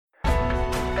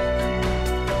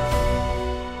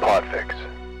Podfix.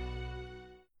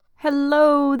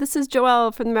 Hello, this is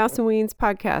Joelle from the Mouse and Weens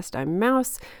podcast. I'm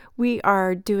Mouse. We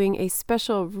are doing a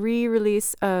special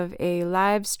re-release of a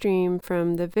live stream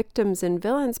from the Victims and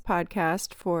Villains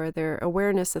podcast for their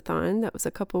awareness-a-thon. That was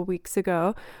a couple weeks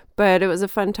ago, but it was a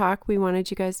fun talk. We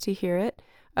wanted you guys to hear it.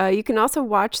 You can also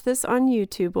watch this on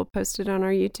YouTube. We'll post it on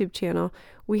our YouTube channel.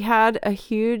 We had a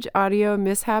huge audio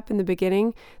mishap in the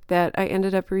beginning that I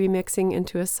ended up remixing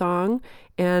into a song,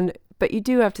 but you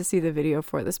do have to see the video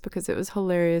for this because it was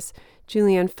hilarious.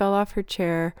 Julianne fell off her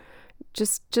chair.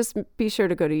 Just be sure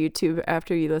to go to YouTube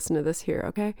after you listen to this here,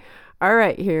 okay? All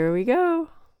right, here we go.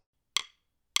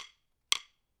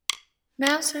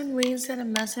 Mouse and Weens said a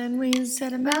mouse and Weens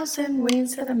said a mouse and Weens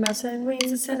said a mouse and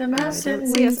Weens said a mouse and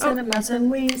Weens said a mouse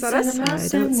and Weens said a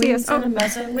mouse and Weens said a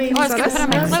mouse and Weens. Oh, I was gonna put on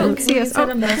my cloak. Said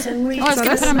a mouse and Weens. Oh, I was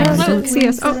gonna put on my cloak.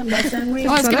 CSO. Oh,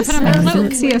 I was gonna put on my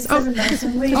cloak. CSO.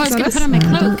 Oh, I was gonna put on my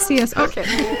cloak. CSO. Okay.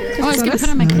 Oh, I was gonna put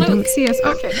on my cloak. CSO.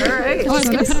 Okay. All right. Oh, I was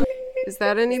gonna put on. Is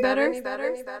that any better?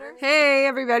 Hey,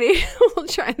 everybody. We'll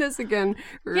try this again.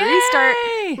 Restart.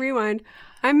 Rewind.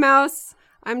 I'm Mouse.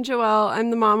 I'm Joelle. I'm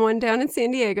the mom one down in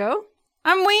San Diego.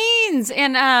 I'm Weens,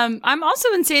 and I'm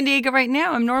also in San Diego right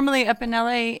now. I'm normally up in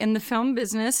LA in the film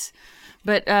business,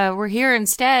 but we're here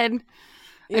instead.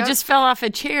 Yep. I just fell off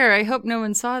a chair. I hope no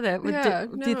one saw that. Do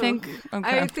you no. think?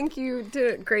 Okay. I think you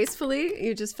did it gracefully.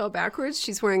 You just fell backwards.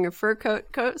 She's wearing a fur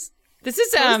coat. This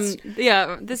is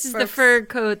this is the fur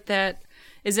coat that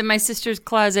is in my sister's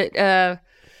closet.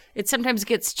 It sometimes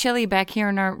gets chilly back here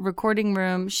in our recording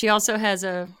room. She also has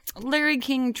a Larry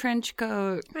King trench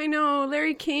coat. I know,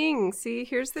 Larry King. See,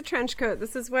 here's the trench coat.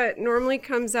 This is what normally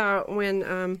comes out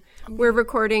when we're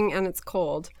recording and it's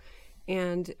cold.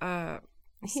 And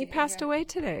he passed away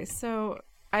today. So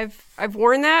I've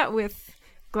worn that with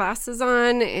glasses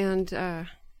on, and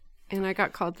I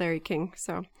got called Larry King.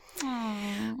 So.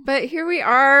 Aww. But here we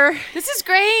are. This is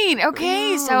great.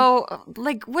 Okay, so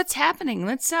what's happening?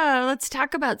 Let's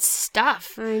talk about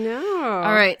stuff. I know.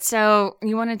 All right, so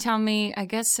you want to tell me, I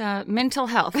guess, mental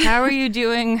health. How are you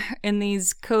doing in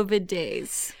these COVID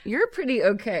days? You're pretty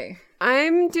okay.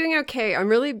 I'm doing okay. I'm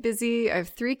really busy. I have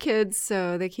 3 kids,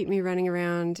 so they keep me running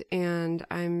around, and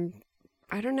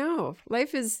I don't know.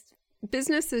 Life is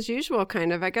business as usual,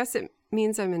 kind of. I guess it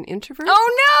means I'm an introvert.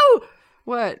 Oh, no!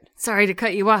 What? Sorry to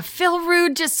cut you off. Phil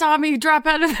Rude just saw me drop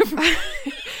out of the...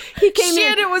 He came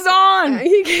Shit, in. It was on.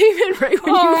 He came in right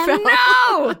when you fell.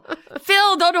 Oh, no!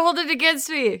 Phil, don't hold it against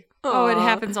me. Oh, it Aw.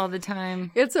 happens all the time.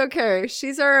 It's okay.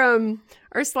 She's our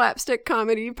slapstick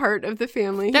comedy part of the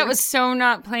family. That was so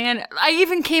not planned. I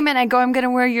even came in, I'm going to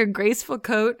wear your graceful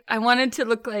coat. I wanted to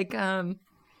look like,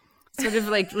 sort of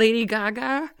like Lady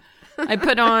Gaga. I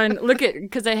put on,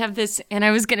 because I have this, and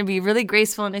I was going to be really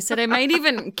graceful, and I said I might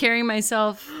even carry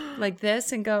myself like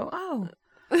this and go, oh,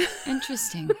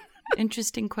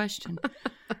 interesting question.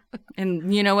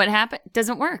 And you know what happened?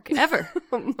 Doesn't work, ever.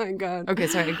 Oh, my God. Okay,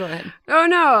 sorry, go ahead. Oh,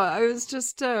 no. I was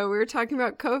just, we were talking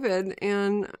about COVID,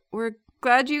 and we're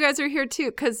glad you guys are here,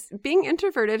 too, because being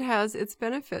introverted has its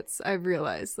benefits, I've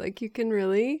realized. Like, you can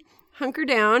really hunker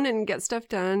down and get stuff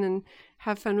done and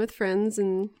have fun with friends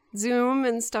and Zoom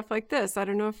and stuff like this. I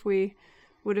don't know if we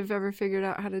would have ever figured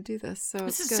out how to do this. So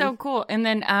This is good. so cool. And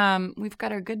then we've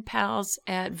got our good pals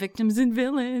at Victims and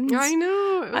Villains. I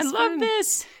know. It was I love fun.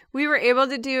 this. We were able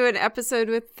to do an episode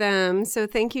with them. So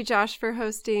thank you, Josh, for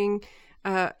hosting.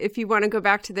 If you want to go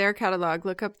back to their catalog,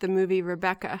 look up the movie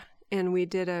Rebecca. And we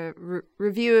did a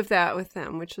review of that with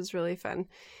them, which was really fun.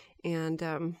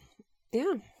 And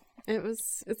yeah.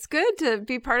 It's good to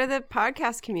be part of the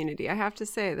podcast community. I have to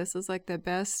say, this is like the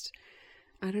best,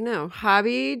 I don't know,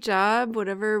 hobby, job,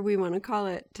 whatever we want to call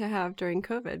it, to have during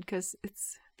COVID, because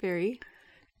it's very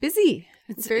busy.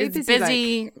 It's very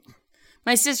busy.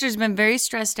 My sister's been very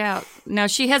stressed out. Now,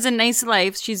 she has a nice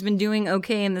life. She's been doing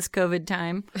okay in this COVID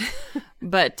time,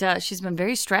 but she's been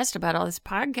very stressed about all this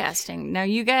podcasting. Now,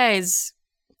 you guys,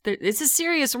 it's a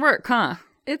serious work, huh?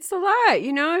 It's a lot.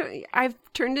 You know, I've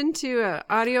turned into an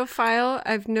audio file.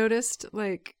 I've noticed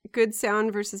like good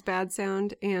sound versus bad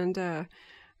sound, and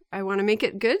I want to make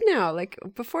it good now. Like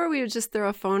before we would just throw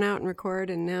a phone out and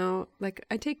record, and now like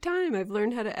I take time. I've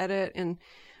learned how to edit and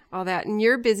all that. And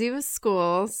you're busy with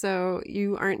school, so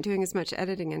you aren't doing as much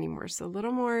editing anymore. So a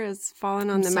little more is falling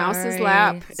on the mouse's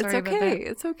lap. It's okay.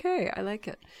 It's okay. I like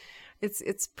it.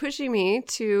 It's pushing me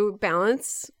to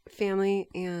balance family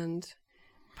and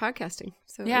podcasting.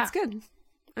 So yeah. It's good.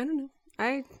 I don't know.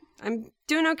 I'm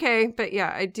doing okay, but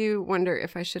yeah, I do wonder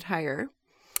if I should hire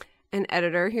an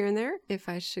editor here and there, if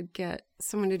I should get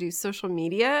someone to do social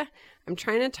media. I'm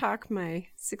trying to talk my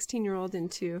 16-year-old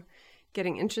into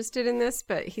getting interested in this,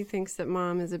 but he thinks that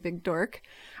Mom is a big dork.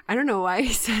 I don't know why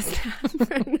he says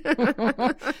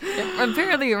that.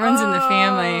 Apparently it runs in the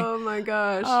family. Oh my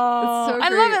gosh. Oh, It's so I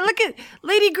great. love it. Look at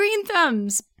Lady Green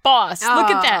Thumbs. Boss. Look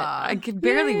at that. I could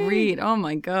barely Yay. read. Oh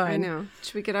my God. I know.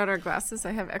 Should we get out our glasses?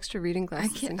 I have extra reading I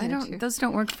glasses in can't, here I don't, too. those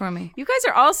don't work for me. You guys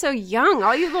are all so young.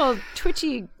 All you little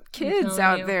twitchy kids telling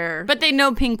out you. there. But they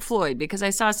know Pink Floyd because I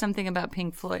saw something about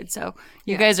Pink Floyd. So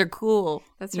you guys are cool.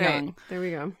 That's young. right. There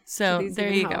we go. So these there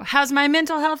even you go. help. How's my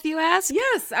mental health, you ask?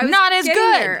 Yes, I was Not as getting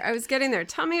good. there. I was getting there.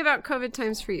 Tell me about COVID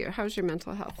times for you. How's your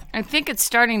mental health? I think it's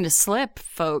starting to slip,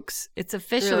 folks. It's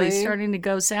officially Really? starting to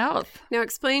go south. Now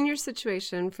explain your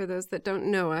situation for those that don't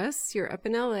know us. You're up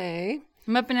in LA.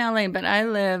 I'm up in LA, but I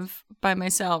live by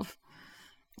myself.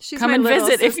 She's Come my and little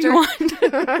visit if sister. you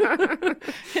want.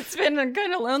 It's been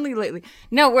kind of lonely lately.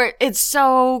 No, it's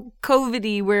so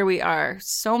COVID-y where we are,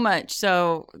 so much.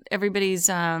 So everybody's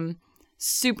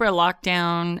super locked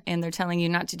down and they're telling you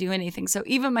not to do anything. So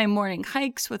even my morning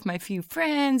hikes with my few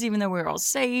friends, even though we're all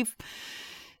safe,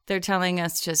 they're telling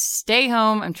us just stay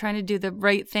home. I'm trying to do the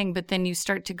right thing, but then you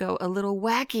start to go a little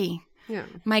wacky. Yeah.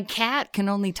 My cat can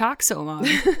only talk so long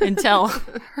until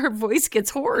her voice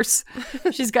gets hoarse.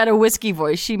 She's got a whiskey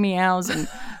voice. She meows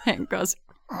and goes,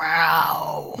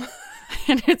 wow.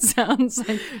 And it sounds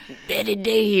like Betty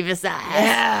Davis.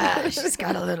 Yeah, she's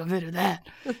got a little bit of that.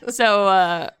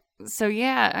 So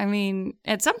yeah, I mean,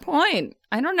 at some point,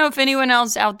 I don't know if anyone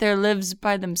else out there lives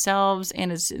by themselves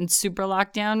and is in super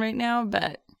lockdown right now,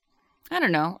 but I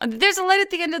don't know. There's a light at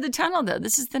the end of the tunnel, though.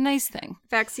 This is the nice thing.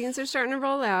 Vaccines are starting to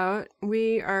roll out.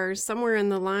 We are somewhere in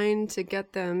the line to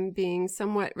get them, being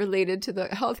somewhat related to the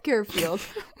healthcare field.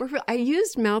 I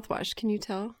used mouthwash. Can you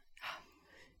tell?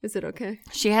 Is it okay?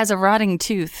 She has a rotting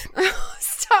tooth.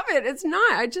 Stop it. It's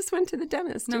not. I just went to the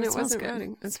dentist No, and it it smells wasn't good.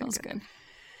 rotting. It smells good.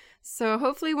 So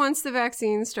hopefully once the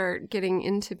vaccines start getting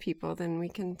into people, then we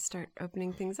can start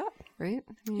opening things up, right?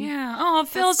 I mean, Yeah. Oh,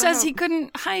 Phil That's the says he hope.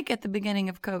 couldn't hike at the beginning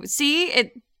of COVID. See,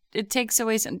 it takes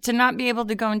away to not be able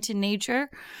to go into nature.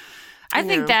 I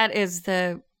think know. that is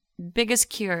the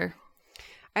biggest cure.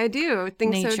 I do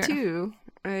think so Nature. too.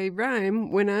 I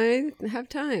rhyme when I have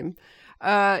time.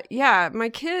 Yeah, my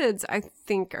kids, I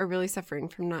think, are really suffering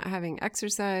from not having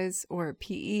exercise or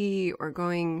PE or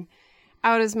going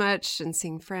out as much and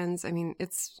seeing friends. I mean,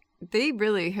 they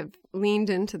really have leaned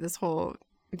into this whole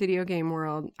video game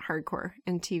world hardcore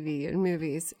and TV and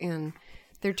movies, and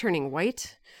they're turning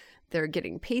white. They're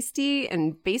getting pasty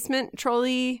and basement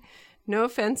trolley. No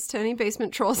offense to any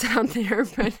basement trolls out there,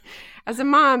 but as a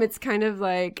mom, it's kind of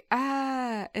like,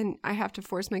 and I have to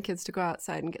force my kids to go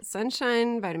outside and get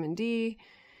sunshine, vitamin D.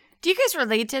 Do you guys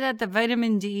relate to that, the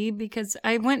vitamin D? Because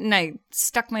I went and I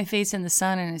stuck my face in the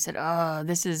sun and I said, oh,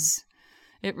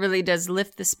 it really does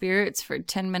lift the spirits for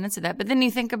 10 minutes of that. But then you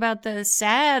think about the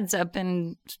SADs up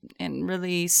in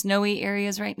really snowy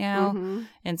areas right now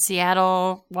in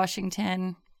Seattle,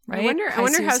 Washington, right? I wonder how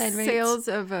suicide rates. sales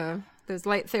of those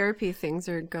light therapy things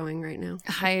are going right now.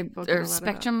 High People get a or lot of that.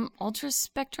 spectrum, ultra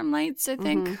spectrum lights, I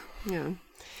think. Yeah.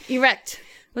 Erect.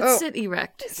 Let's Oh. sit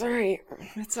erect. Sorry.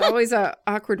 It's always an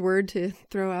awkward word to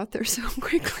throw out there so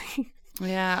quickly.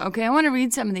 Yeah. Okay. I want to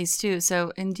read some of these too.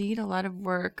 So, indeed, a lot of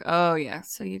work. Oh, yeah.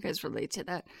 So you guys relate to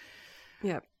that.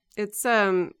 Yeah. It's,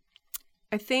 I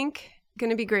think,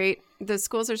 going to be great. The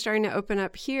schools are starting to open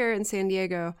up here in San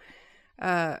Diego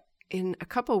in a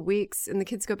couple weeks, and the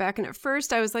kids go back. And at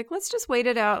first, I was like, let's just wait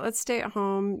it out. Let's stay at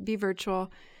home, be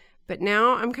virtual. But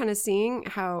now I'm kind of seeing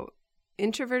how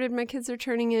introverted my kids are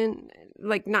turning in,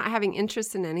 like not having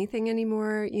interest in anything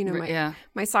anymore. You know,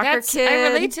 my soccer kid. I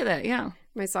relate to that. Yeah.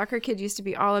 My soccer kid used to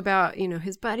be all about,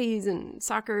 his buddies and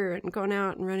soccer and going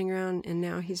out and running around. And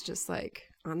now he's just like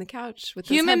on the couch with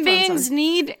his Human headphones beings on.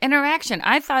 need interaction.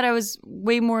 I thought I was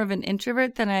way more of an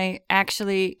introvert than I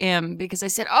actually am because I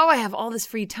said, oh, I have all this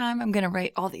free time. I'm going to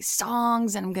write all these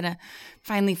songs and I'm going to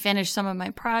finally finish some of my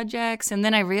projects. And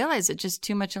then I realized it's just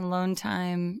too much alone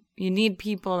time. You need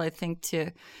people, I think,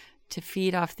 to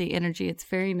feed off the energy. It's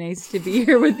very nice to be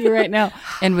here with you right now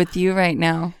and with you right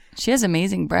now. She has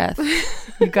amazing breath.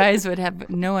 You guys would have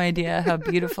no idea how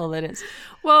beautiful it is.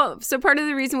 Well, so part of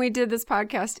the reason we did this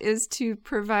podcast is to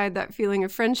provide that feeling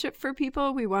of friendship for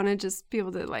people. We want to just be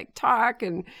able to like talk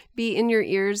and be in your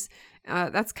ears.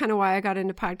 That's kind of why I got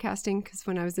into podcasting, because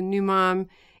when I was a new mom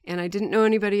and I didn't know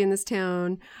anybody in this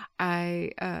town,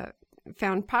 I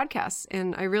found podcasts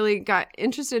and I really got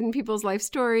interested in people's life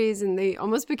stories, and they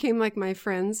almost became like my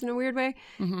friends in a weird way.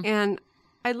 And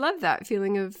I love that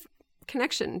feeling of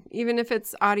connection, even if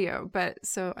it's audio. But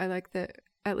so I like that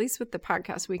at least with the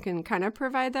podcast, we can kind of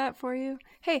provide that for you.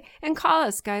 Hey, and call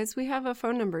us, guys. We have a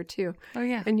phone number too. Oh,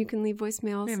 yeah. And you can leave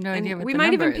voicemails. We have no idea what we the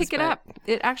might number even is, pick it but- up.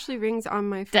 It actually rings on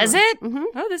my phone. Does it? Mm-hmm.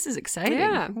 Oh, this is exciting.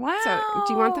 Yeah. Wow. So,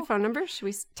 do you want the phone number? Should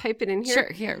we type it in here?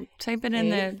 Sure. Here, type it in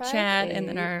the chat, and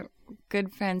then 858. our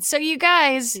good friends. So you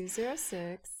guys,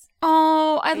 206.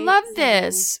 oh, I love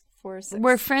this. 4746.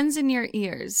 We're friends in your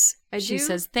ears. She do?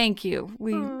 says, "Thank you.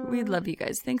 We love you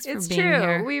guys. Thanks for It's being true.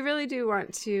 here." We really do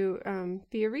want to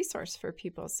be a resource for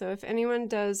people. So if anyone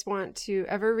does want to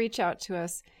ever reach out to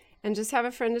us and just have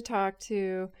a friend to talk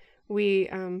to, we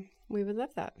would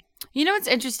love that. You know what's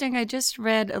interesting? I just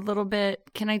read a little bit.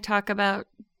 Can I talk about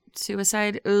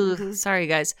suicide? Ugh, sorry,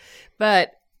 guys.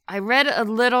 But I read a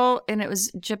little, and it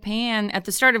was Japan at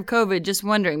the start of COVID, just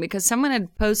wondering, because someone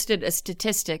had posted a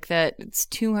statistic that it's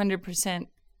 200%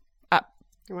 up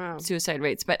Wow. suicide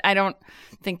rates. But I don't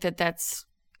think that's,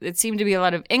 it seemed to be a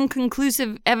lot of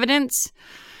inconclusive evidence,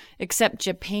 except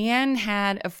Japan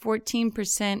had a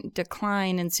 14%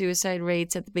 decline in suicide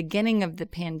rates at the beginning of the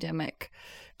pandemic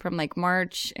from like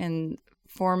March and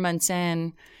 4 months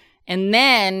in. And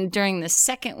then during the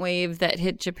second wave that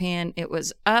hit Japan, it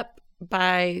was up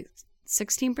by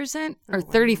 16% or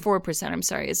 34%. I'm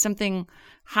sorry. It's something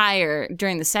higher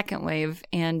during the second wave.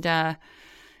 And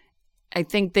I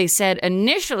think they said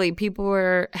initially people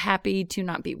were happy to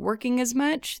not be working as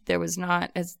much. There was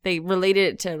not, as they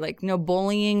related it to like no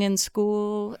bullying in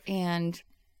school. And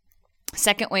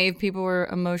second wave, people were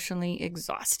emotionally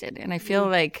exhausted. And I feel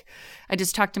like I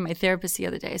just talked to my therapist the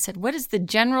other day. I said, what is the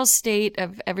general state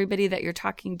of everybody that you're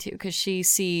talking to? Because she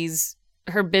sees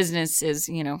her business is,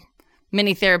 you know,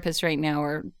 many therapists right now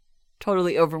are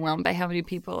totally overwhelmed by how many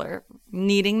people are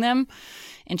needing them.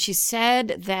 And she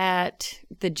said that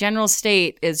the general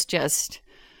state is just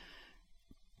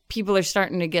people are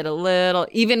starting to get a little,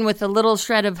 even with a little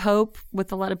shred of hope,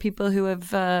 with a lot of people who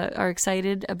have are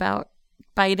excited about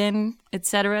Biden, et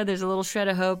cetera. There's a little shred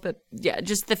of hope, but yeah,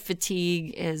 just the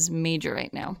fatigue is major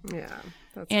right now. Yeah.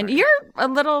 That's And hard. you're a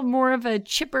little more of a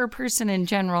chipper person in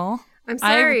general. I'm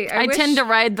sorry. I wish- tend to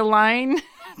ride the line.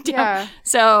 Yeah.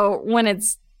 So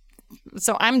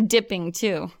I'm dipping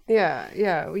too. Yeah.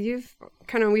 Yeah.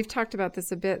 Well, we've talked about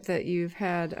this a bit, that you've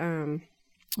had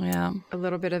Yeah. a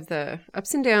little bit of the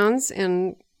ups and downs,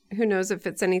 and who knows if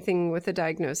it's anything with a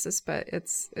diagnosis, but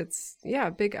it's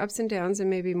big ups and downs, and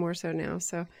maybe more so now.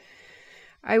 So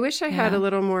I wish I had a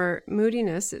little more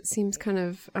moodiness. It seems kind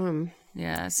of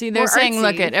Yeah. See, they're More saying,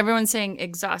 look, artsy. everyone's saying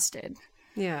exhausted.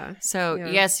 yeah. So Yeah.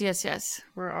 yes.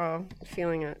 We're all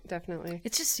feeling it, definitely.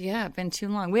 It's just, been too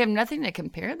long. We have nothing to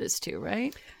compare this to,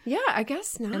 right? Yeah, I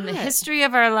guess not. In the history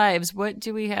of our lives, what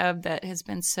do we have that has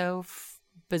been so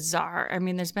bizarre? I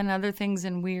mean, there's been other things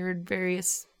in weird,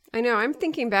 various. I know. I'm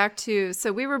thinking back to,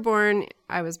 so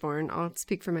I was born, I'll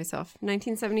speak for myself,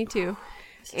 1972.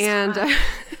 And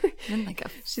Been like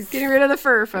she's getting rid of the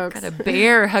fur, folks. got a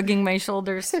bear hugging my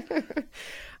shoulders.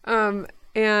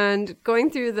 And going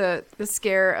through the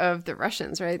scare of the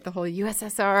Russians, right? The whole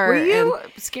USSR. Were you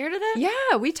and- scared of that?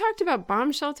 Yeah, we talked about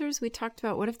bomb shelters. We talked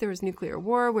about what if there was nuclear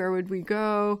war? Where would we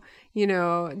go? You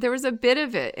know, there was a bit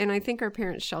of it. And I think our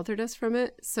parents sheltered us from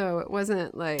it. So it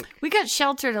wasn't like, We got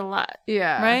sheltered a lot.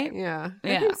 yeah. Right? Yeah. I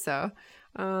Yeah. think so.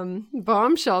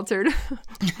 Bomb sheltered.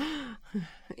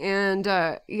 And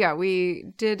we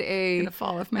did I'm gonna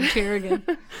fall off my chair again.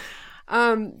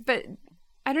 but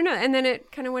I don't know. And then it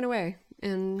kind of went away.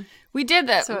 And We did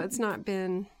that. so it's not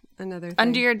been another thing.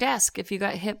 Under your desk, if you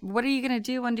got hit, what are you going to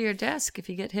do under your desk if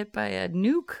you get hit by a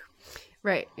nuke?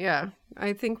 Right. Yeah.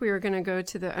 I think we were going to go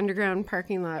to the underground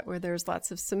parking lot where there's lots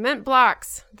of cement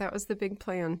blocks. That was the big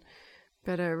plan.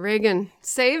 But Reagan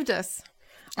saved us.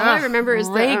 All I remember is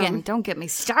Reagan. Don't get me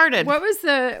started. what was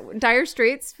the Dire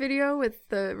Straits video with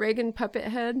the Reagan puppet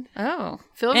head? Oh.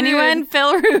 Phil Anyone? Rude.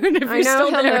 Phil Rude, if I you're know still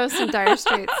he'll there. know some Dire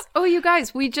Straits. Oh, you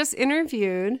guys, we just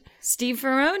interviewed Steve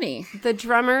Ferroni. the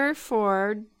drummer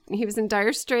he was in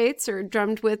Dire Straits, or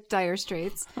drummed with Dire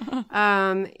Straits.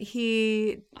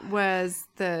 He was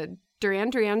the Duran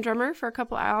Duran drummer for a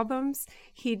couple albums.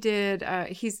 He did.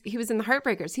 He was in the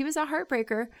Heartbreakers. He was a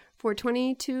Heartbreaker for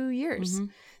 22 years.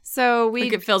 So we.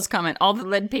 Look at Phil's comment. All the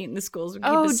lead paint in the schools would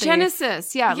keep us safe.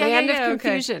 Genesis. Yeah, Yeah, Land yeah, of yeah, okay.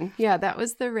 Confusion. Yeah, that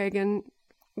was the Reagan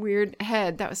weird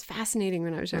head. That was fascinating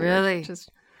when I was younger. Really? Just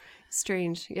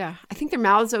strange. Yeah. I think their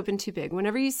mouths open too big.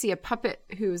 Whenever you see a puppet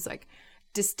who's like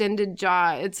distended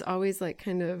jaw, it's always like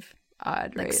kind of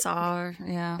odd, Like right? Saw,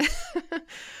 yeah.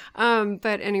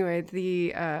 But anyway,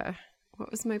 what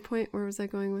was my point? Where was I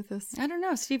going with this? I don't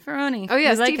know. Steve Ferroni. Oh,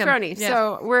 yeah, We like Steve him. Ferroni. Yeah.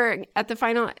 So we're at the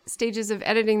final stages of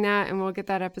editing that, and we'll get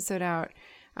that episode out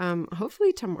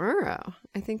hopefully tomorrow.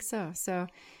 I think so. So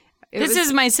This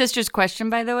is my sister's question,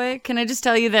 by the way. Can I just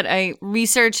tell you that I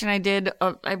researched and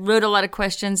I wrote a lot of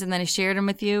questions and then I shared them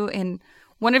with you. And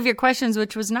one of your questions,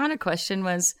 which was not a question,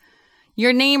 was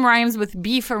your name rhymes with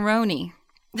beefaroni.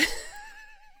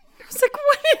 I was like,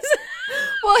 what is it?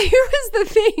 Well, here was the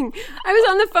thing. I was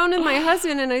on the phone with my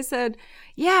husband and I said,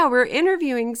 yeah, we're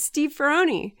interviewing Steve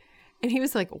Ferroni. And he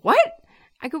was like, what?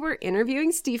 I go, we're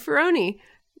interviewing Steve Ferroni.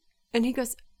 And he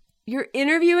goes, you're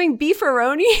interviewing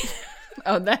beefaroni?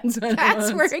 Oh, that's what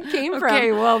That's where it came from.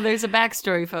 Okay, well, there's a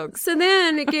backstory, folks. So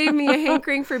then it gave me a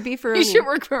hankering for beefaroni. You should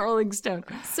work for Rolling Stone.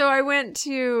 So I went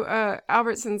to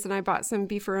Albertsons and I bought some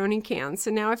beefaroni cans.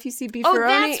 So now if you see beefaroni, Oh,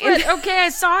 that's what. Okay, I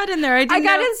saw it in there. I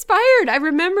got inspired. I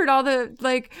remembered all the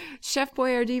Chef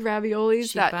Boyardee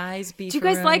raviolis. She buys beefaroni. Do you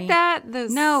guys like that? The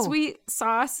No. sweet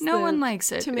sauce. No one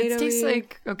likes it. Tomato-y. It tastes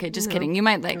like. Okay, just kidding. You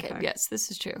might like it. Yes,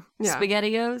 this is true. Yeah.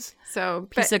 SpaghettiOs. So,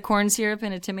 Piece of corn syrup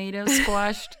and a tomato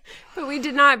squashed. but we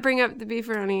did not bring up the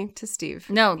beefaroni to Steve.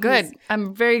 No, good. He's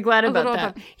I'm very glad a about little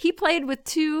that. above. He played with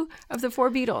 2 of the 4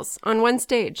 Beatles on one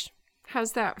stage.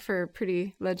 How's that for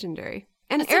pretty legendary?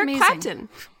 And That's Eric amazing. Clapton.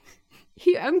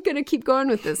 I'm gonna keep going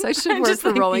with this. I should I'm work just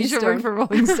for like, Rolling you should Stone. work for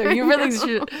Rolling Stone. You really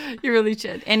should. You really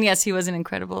should. And yes, he was an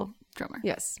incredible drummer.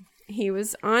 Yes, he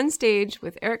was on stage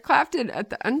with Eric Clapton at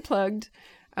the Unplugged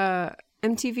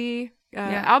MTV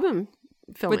album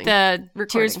filming. With the recording.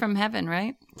 Tears from Heaven,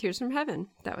 right? Tears from Heaven.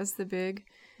 That was the big.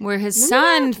 Where his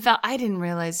son fell. I didn't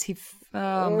realize he.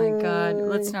 Oh my God.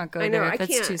 Let's not go I know. there. I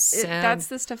That's can't. too sad. That's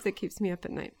the stuff that keeps me up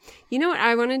at night. You know what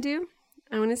I want to do?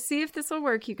 I want to see if this will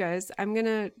work, you guys. I'm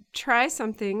gonna try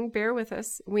something. Bear with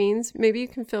us, Weens. Maybe you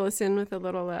can fill us in with a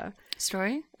little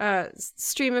Story?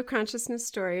 stream of consciousness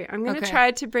story. I'm gonna Okay.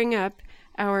 try to bring up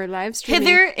our live streaming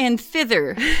Hither and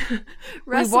thither. We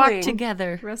wrestling. walk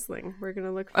together. Wrestling. We're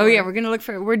gonna look. For Oh, yeah. We're going to look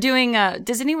for it. We're doing,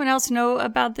 does anyone else know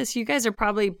about this? You guys are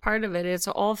probably part of it. It's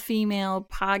an all-female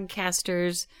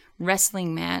podcasters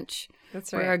wrestling match.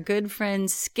 That's Where right. our good friend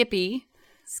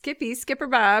Skipper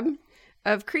Bob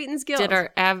of Cretan's Guild. did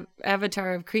our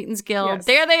avatar of Cretan's Guild. Yes.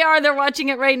 There they are. They're watching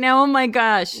it right now. Oh, my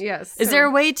gosh. Yes, Is so- there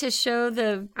a way to show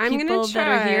the I'm people going to that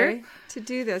are here? try to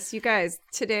do this. You guys,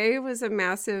 today was a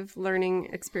massive learning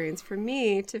experience for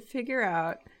me to figure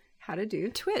out how to do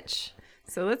Twitch.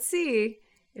 So let's see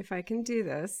if I can do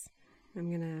this. I'm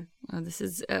going to... Oh, this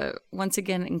is once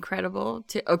again incredible.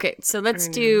 Okay, so let's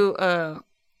do All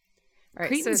right,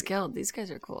 Cretan's so, Guild. These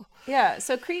guys are cool. yeah,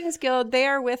 so Cretan's Guild, they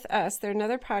are with us. They're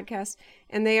another podcast,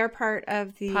 and they are part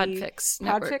of the Podfix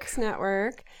Network. Podfix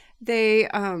Network. They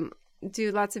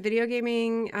do lots of video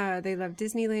gaming. They love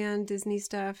Disneyland, Disney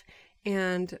stuff,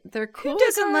 and they're cool. Who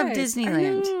doesn't love guys.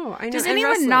 Disneyland? I know. Does and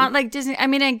anyone wrestling. not like Disney? I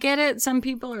mean, I get it. Some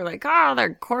people are like, oh,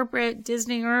 they're corporate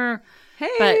Disney. Hey,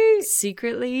 But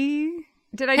secretly,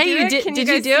 did I Hey, do you it? did- Can did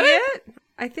you you guys do see it?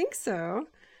 I think so.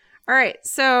 All right,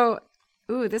 so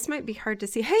this might be hard to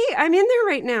see. Hey, I'm in there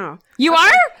right now. you are?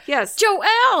 Yes. Joelle.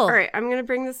 All right, I'm gonna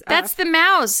bring this. That's up. the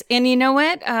mouse. And you know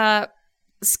what?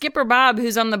 Skipper Bob,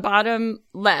 who's on the bottom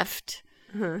left,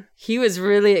 he was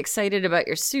really excited about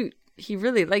your suit. He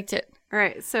really liked it. All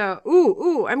right. So,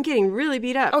 I'm getting really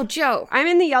beat up. Oh, Joe. I'm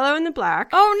in the yellow and the black.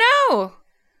 Oh, no.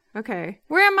 Okay.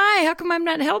 Where am I? How come I'm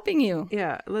not helping you?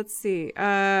 Yeah. Let's see.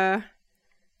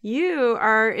 You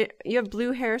have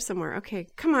blue hair somewhere. Okay.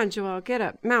 Come on, Joelle, get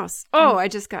up. Mouse. Oh, I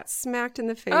just got smacked in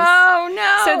the face. Oh,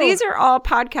 no. So these are all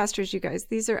podcasters, you guys.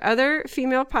 These are other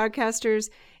female podcasters,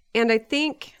 and I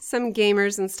think some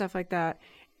gamers and stuff like that.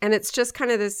 And it's just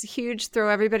kind of this huge throw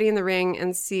everybody in the ring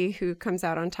and see who comes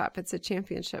out on top. It's a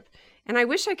championship. And I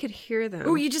wish I could hear them.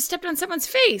 Oh, you just stepped on someone's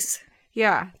face.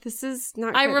 Yeah, this is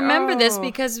not I good. remember this Oh.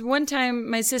 because one time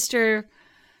my sister,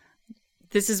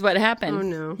 this is what happened. Oh,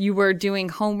 no. You were doing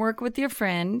homework with your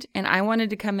friend, and I wanted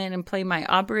to come in and play my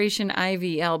Operation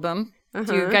Ivy album.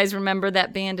 Do you guys remember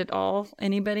that band at all?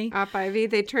 Anybody? Op Ivy,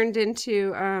 they turned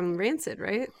into Rancid,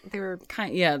 right? They were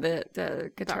Yeah,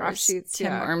 the guitarist, offshoots, Tim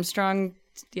yeah. Armstrong.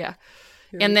 Yeah.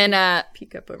 And then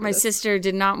peek up over my this. sister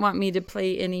did not want me to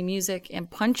play any music and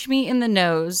punched me in the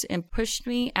nose and pushed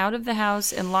me out of the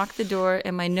house and locked the door,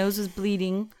 and my nose was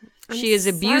bleeding. She is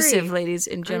abusive, sorry. ladies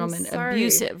and gentlemen. sorry.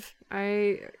 Abusive.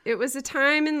 It was a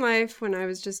time in life when I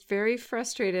was just very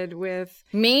frustrated with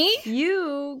Me?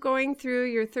 you going through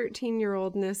your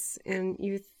 13-year-oldness, and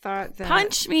you thought that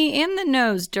Punch me in the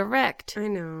nose direct. I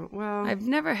know. Well, I've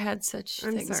never had such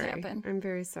I'm things sorry. happen. I'm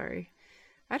very sorry.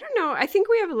 I don't know. I think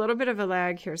we have a little bit of a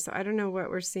lag here, so I don't know what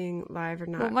we're seeing live or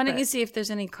not. Well, why don't but- you see if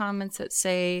there's any comments that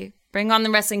say, bring on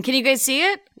the wrestling. Can you guys see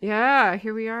it? Yeah,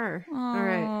 here we are. All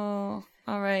right. Oh,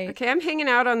 all right. Okay, I'm hanging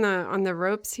out on the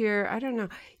ropes here. I don't know.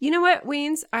 You know what,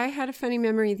 Weens? I had a funny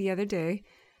memory the other day.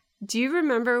 Do you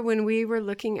remember when we were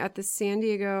looking at the San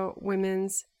Diego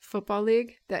Women's Football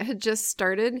League that had just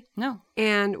started? No.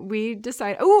 And we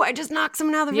decided, oh, I just knocked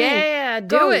someone out of the ring. Yeah,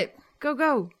 do it.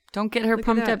 Go. Don't get her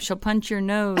pumped up. She'll punch your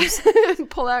nose.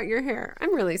 Pull out your hair.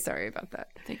 I'm really sorry about that.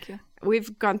 Thank you.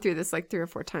 We've gone through this like 3 or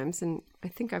 4 times, and I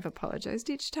think I've apologized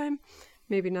each time.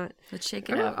 Maybe not. Let's shake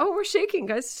it out. Oh, we're shaking,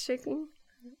 guys. Shaking.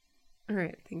 All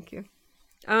right. Thank you.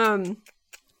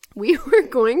 We were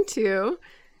going to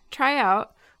try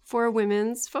out for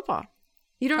women's football.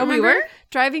 You don't remember? We were?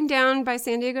 Driving down by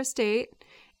San Diego State,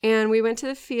 and we went to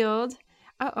the field.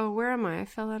 Uh-oh, where am I? I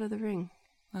fell out of the ring.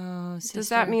 Oh, sister. Does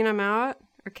that mean I'm out,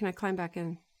 or can I climb back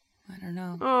in? I don't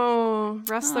know. Oh,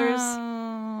 wrestlers.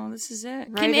 Oh, this is it.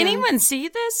 Right Can in. anyone see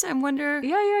this? I wonder.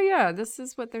 Yeah. This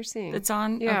is what they're seeing. It's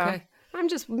on? Yeah. Okay. I'm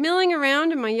just milling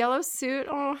around in my yellow suit.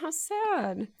 Oh, how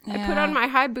sad. I put Yeah. on my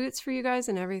high boots for you guys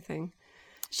and everything.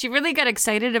 She really got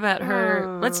excited about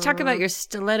her. Let's talk about your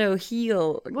stiletto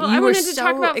heel. Well, you I were wanted to so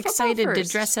talk about football excited to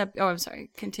first. dress up. Oh, I'm sorry.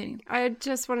 Continue. I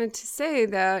just wanted to say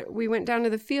that we went down to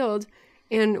the field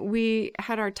and we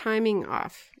had our timing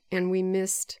off and we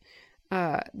missed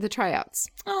the tryouts.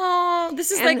 Oh,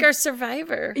 this is like our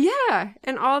Survivor. Yeah,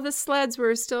 and all the sleds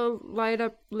were still laid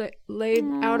out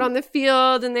on the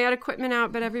field, and they had equipment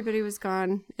out, but everybody was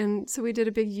gone. And so we did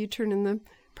a big U-turn in the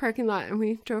parking lot, and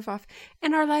we drove off.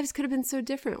 And our lives could have been so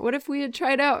different. What if we had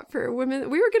tried out for women?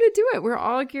 We were going to do it. We were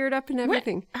all geared up and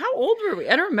everything. How old were we?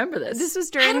 I don't remember this. This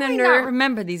was during How the do I not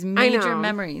remember these major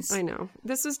memories. I know.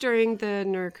 This was during the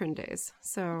Nuremberg days.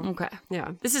 So Okay.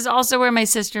 yeah. This is also where my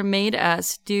sister made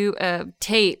us do a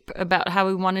tape about how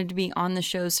we wanted to be on the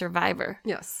show Survivor.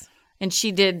 Yes. And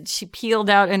she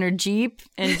peeled out in her Jeep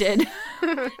and did.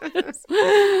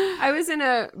 I was in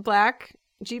a black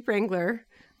Jeep Wrangler,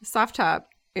 soft top,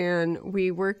 and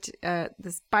we worked at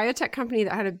this biotech company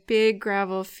that had a big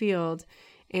gravel field.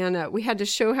 And we had to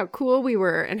show how cool we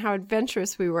were and how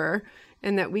adventurous we were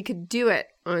and that we could do it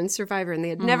on Survivor. And they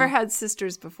had never had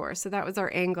sisters before. So that was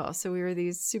our angle. So we were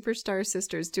these superstar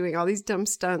sisters doing all these dumb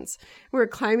stunts. We were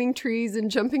climbing trees and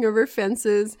jumping over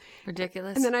fences.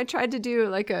 Ridiculous. And then I tried to do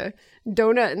like a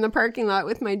donut in the parking lot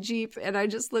with my Jeep. And I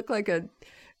just looked like a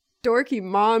dorky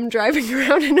mom driving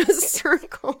around in a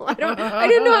circle. I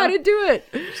didn't know how to do it.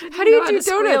 How do you do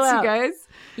donuts, you guys?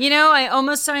 You know, I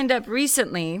almost signed up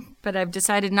recently, but I've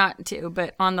decided not to.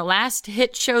 But on the last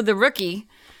hit show, The Rookie,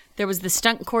 there was the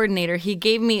stunt coordinator. He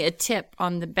gave me a tip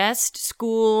on the best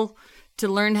school to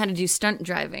learn how to do stunt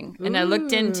driving. And I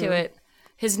looked into it.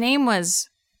 His name was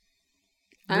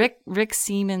Rick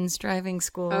Siemens Driving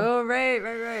School. Oh, right.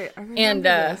 I remember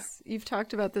this. You've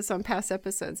talked about this on past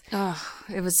episodes. Oh,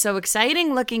 it was so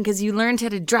exciting looking because you learned how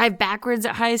to drive backwards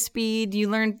at high speed.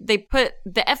 They put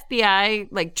the FBI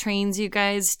like trains you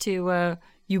guys to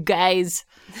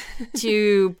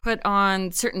put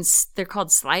on certain, they're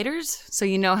called sliders. So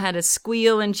you know how to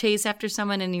squeal and chase after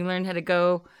someone, and you learn how to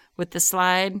go with the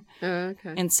slide. Oh,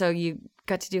 okay. And so you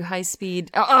got to do high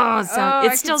speed.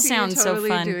 It still sounds totally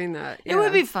so fun. Doing that. It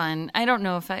would be fun. I don't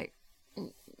know if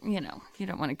you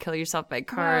don't want to kill yourself by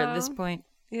car at this point.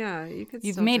 Yeah, you could.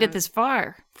 You've still made do it this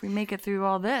far. If we make it through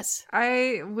all this,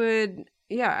 I would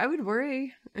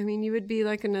worry. I mean, you would be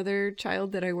like another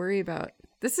child that I worry about.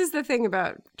 This is the thing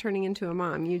about turning into a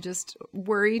mom. You just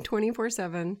worry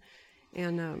 24/7.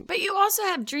 And but you also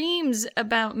have dreams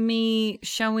about me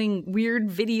showing weird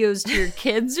videos to your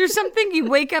kids or something. You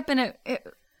wake up in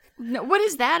what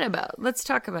is that about? Let's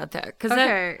talk about that.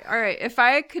 all right. If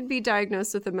I could be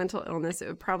diagnosed with a mental illness, it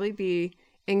would probably be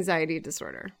anxiety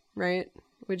disorder, right?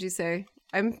 Would you say?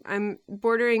 I'm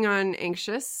bordering on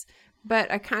anxious, but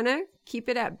I kind of keep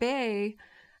it at bay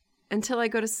until I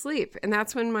go to sleep, and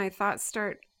that's when my thoughts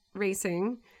start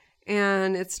racing.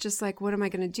 And it's just like, what am I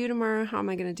going to do tomorrow? How am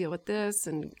I going to deal with this?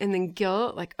 And then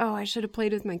guilt, like, oh, I should have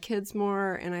played with my kids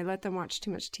more, and I let them watch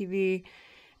too much TV.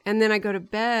 And then I go to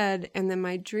bed, and then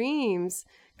my dreams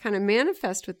kind of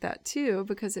manifest with that too,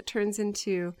 because it turns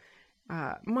into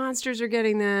monsters are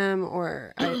getting them,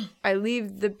 or I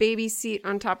leave the baby seat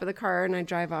on top of the car and I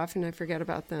drive off and I forget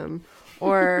about them.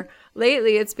 Or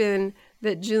lately it's been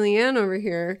that Julianne over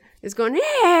here is going,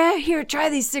 yeah, here, try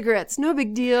these cigarettes. No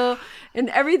big deal. And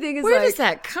everything is where like, does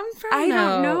that come from? I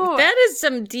don't know. That is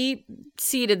some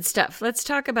deep-seated stuff. Let's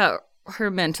talk about her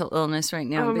mental illness right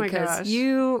now. Oh my because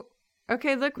gosh.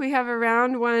 Okay, look, we have a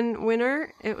round one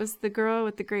winner. It was the girl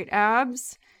with the great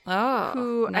abs. Oh,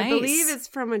 who nice. I believe is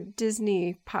from a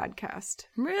Disney podcast.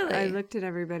 Really? I looked at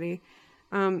everybody.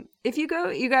 If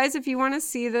you want to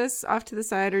see this off to the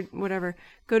side or whatever,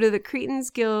 go to the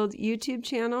Cretans Guild YouTube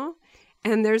channel,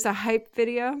 and there's a hype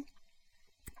video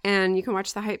And you can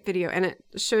watch the hype video, and it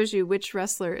shows you which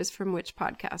wrestler is from which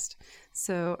podcast.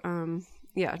 So,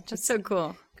 yeah. That's so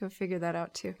cool. Go figure that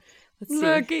out, too. Let's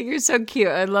Look, see. you're so cute.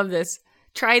 I love this.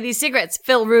 Try these cigarettes,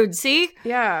 Phil Rude. See?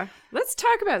 Yeah. Let's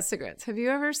talk about cigarettes. Have you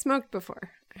ever smoked before?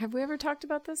 Have we ever talked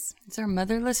about this? Is our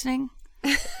mother listening?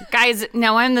 Guys,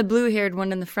 now I'm the blue-haired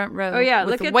one in the front row. Oh, yeah.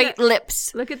 With Look at white the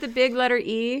lips. Look at the big letter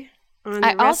E on the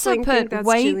I also wrestling thing. put That's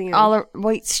white Julianne.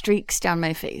 white streaks down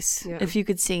my face. Yeah. If you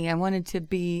could see, I wanted to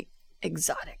be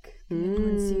exotic.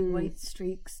 Anyone see white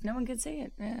streaks? No one can see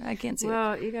it. I can't see it.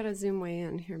 Well, you got to zoom way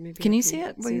in here. Maybe. Can I you see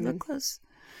it? Will you zoom look in. close?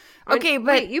 Oh, Okay, but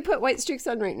wait, you put white streaks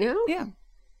on right now? yeah,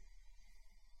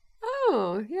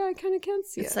 Oh, yeah, I kind of can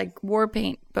see it's it. like war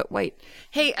paint but white.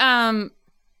 Hey, I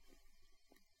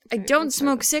don't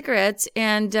smoke cigarettes,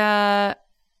 and oh,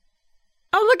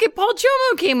 look at Paul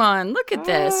Chomo came on. Look at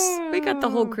this. We got the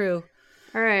whole crew.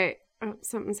 All right. Oh,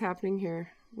 something's happening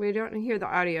here. We don't hear the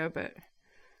audio, but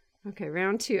okay,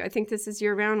 round 2. I think this is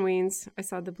your round, Weens. I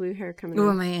saw the blue hair coming Oh, in.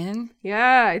 am I in?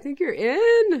 Yeah, I think you're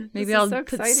in. Maybe This is I'll so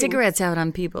put exciting. cigarettes out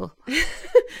on people.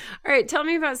 All right, tell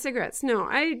me about cigarettes. No,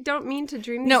 I don't mean to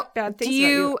dream these No, bad things do about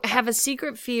you have a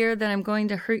secret fear that I'm going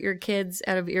to hurt your kids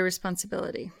out of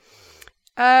irresponsibility?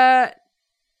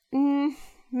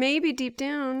 Maybe deep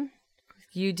down.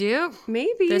 You do?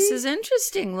 Maybe. This is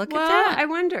interesting. Look well, at that. I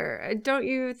wonder. Don't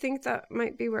you think that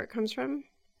might be where it comes from?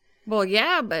 Well,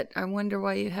 yeah, but I wonder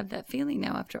why you have that feeling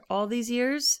now after all these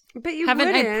years. But you Haven't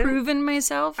I wouldn't. proven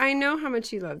myself? I know how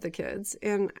much you love the kids,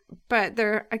 but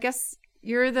I guess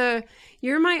you're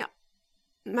my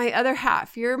other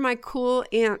half. You're my cool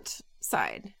aunt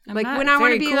side. I'm like not when I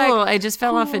want to very be cool. like I just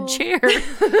fell off a cool. chair.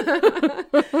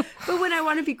 But when I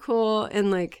want to be cool and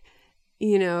like,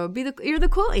 you're the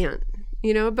cool aunt,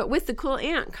 but with the cool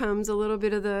aunt comes a little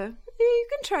bit of the, you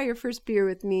can try your first beer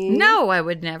with me. No, I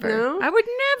would never. No? I would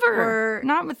never. Or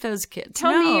not with those kids.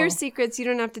 Tell No. me your secrets. You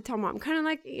don't have to tell mom. Kind of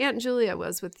like Aunt Julia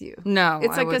was with you. No,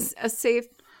 It's I like wouldn't. a safe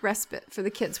respite for the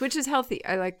kids, which is healthy.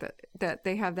 I like that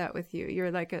they have that with you.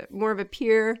 You're like more of a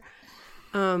peer.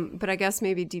 But I guess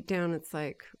maybe deep down it's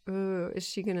like, oh, is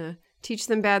she gonna teach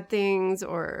them bad things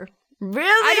or?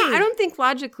 Really? I don't think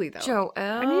logically though. Joelle.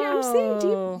 I mean, I'm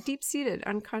saying deep seated,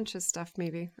 unconscious stuff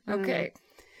maybe. I don't know. Okay.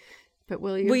 But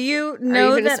will you? Will you Are know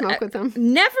you gonna that smoke with them?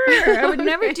 Never. I would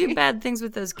never do bad things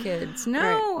with those kids. No,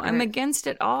 All I'm right. against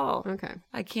it all. Okay.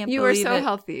 I can't You are believe so it.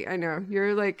 healthy. I know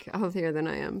you're like healthier than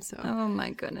I am. So Oh my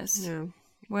goodness. yeah.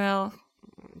 Well,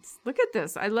 Look at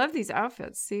this. I love these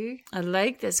outfits. See? I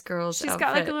like this girl's She's outfit.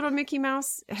 got like a little Mickey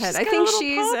Mouse head. She's I got a think little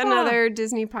she's pawpaw. another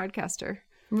Disney podcaster.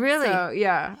 Really? So,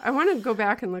 yeah. I want to go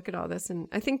back and look at all this, and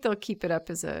I think they'll keep it up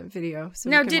as a video. So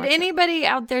we Now, can did watch it. anybody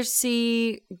out there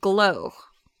see Glow?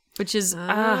 Which is,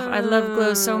 I love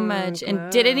Glow so much.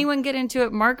 And did Glow. anyone get into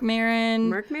it? Mark Maron.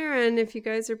 Mark Maron, if you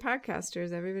guys are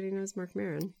podcasters, everybody knows Mark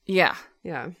Maron. Yeah.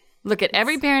 Yeah. Look at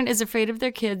every parent is afraid of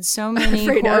their kids. So many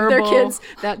Afraid horrible of their kids.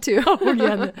 That too.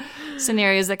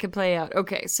 scenarios that could play out.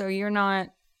 Okay, so you're not.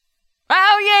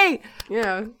 Oh, yay!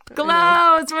 Yeah.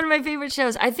 Glow! It's one of my favorite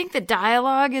shows. I think the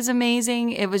dialogue is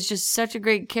amazing. It was just such a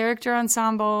great character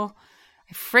ensemble.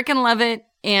 I freaking love it.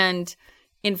 And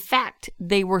in fact,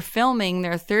 they were filming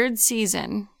their 3rd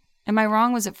season. Am I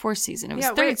wrong? Was it 4th season? It was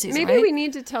 3rd season. Maybe right? we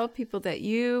need to tell people that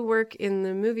you work in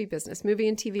the movie business, movie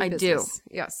and TV I business.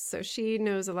 Yes. So she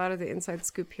knows a lot of the inside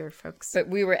scoop here, folks. But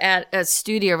we were at a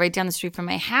studio right down the street from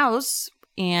my house,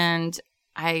 and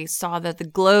I saw that the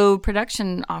Glow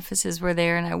production offices were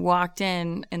there, and I walked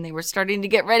in, and they were starting to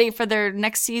get ready for their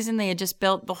next season. They had just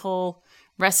built the whole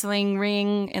wrestling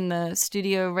ring in the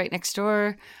studio right next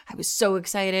door. I was so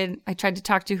excited. I tried to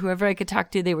talk to whoever I could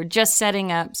talk to. They were just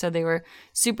setting up, so they were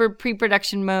super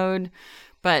pre-production mode,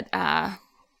 but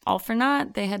all for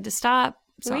naught. They had to stop,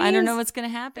 so I don't know what's going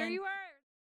to happen. There you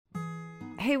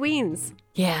are. Hey, Weens,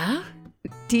 Yeah?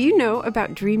 do you know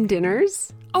about Dream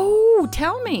Dinners? Oh,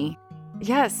 tell me.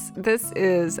 Yes, this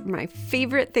is my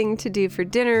favorite thing to do for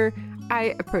dinner.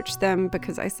 I approached them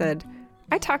because I said,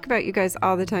 I talk about you guys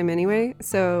all the time anyway,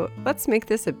 so let's make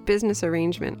this a business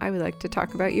arrangement. I would like to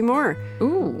talk about you more.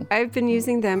 Ooh. I've been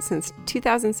using them since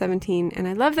 2017 and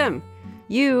I love them.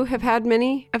 You have had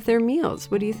many of their meals.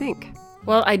 What do you think?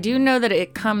 Well, I do know that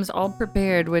it comes all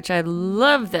prepared, which I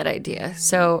love that idea.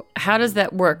 So how does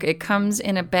that work? It comes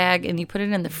in a bag and you put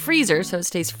it in the freezer so it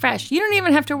stays fresh. You don't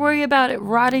even have to worry about it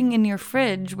rotting in your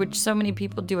fridge, which so many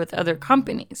people do with other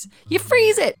companies. You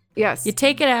freeze it. Yes. You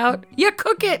take it out. You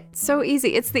cook it. So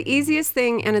easy. It's the easiest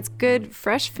thing, and it's good,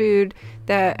 fresh food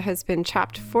that has been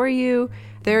chopped for you.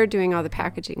 They're doing all the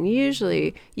packaging.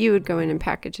 Usually, you would go in and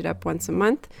package it up once a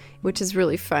month, which is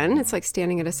really fun. It's like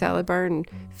standing at a salad bar and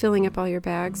filling up all your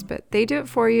bags, but they do it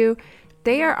for you.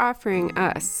 They are offering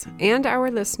us and our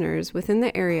listeners within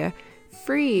the area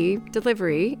free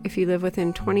delivery if you live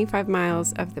within 25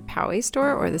 miles of the Poway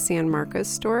store or the San Marcos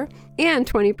store,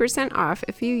 and 20% off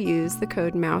if you use the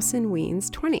code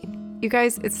MouseandWeens20. You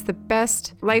guys, it's the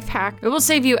best life hack. It will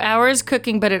save you hours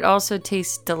cooking, but it also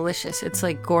tastes delicious. It's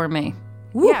like gourmet.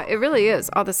 Woo. Yeah, it really is.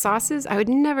 All the sauces, I would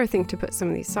never think to put some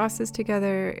of these sauces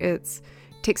together. It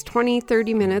takes 20,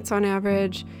 30 minutes on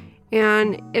average,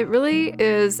 and it really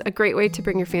is a great way to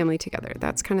bring your family together.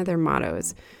 That's kind of their motto,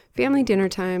 is family dinner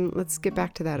time. Let's get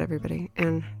back to that, everybody.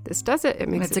 And this does it. It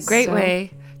makes It's a great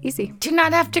way easy to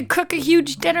not have to cook a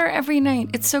huge dinner every night.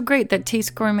 It's so great. That tastes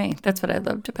gourmet. That's what I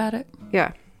loved about it.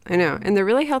 Yeah, I know. And they're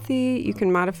really healthy. You can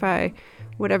modify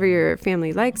whatever your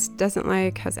family likes, doesn't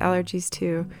like, has allergies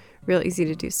to. Real easy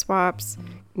to do swaps.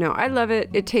 No, I love it.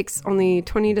 It takes only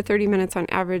 20 to 30 minutes on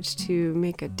average to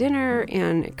make a dinner,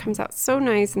 and it comes out so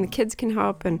nice, and the kids can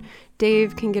help, and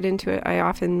Dave can get into it. I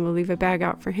often will leave a bag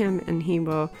out for him, and he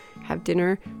will have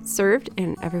dinner served,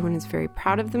 and everyone is very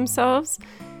proud of themselves.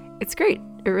 It's great.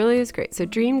 It really is great. So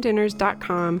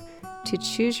dreamdinners.com to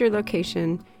choose your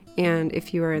location, and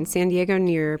if you are in San Diego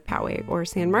near Poway or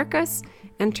San Marcos,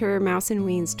 enter Mouse and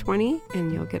Weens 20,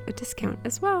 and you'll get a discount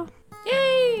as well.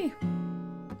 Yay!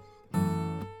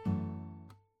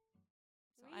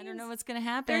 I don't know what's going to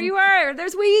happen. There you are.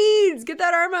 There's Weeds. Get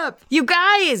that arm up. You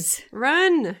guys!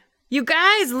 Run. You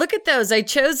guys, look at those. I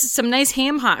chose some nice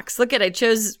ham hocks. Look I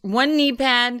chose one knee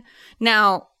pad.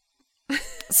 Now,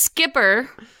 Skipper,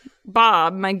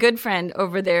 Bob, my good friend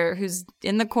over there who's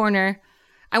in the corner,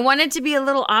 I want it to be a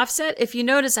little offset. If you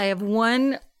notice, I have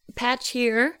one patch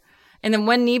here. And then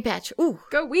one knee patch. Ooh.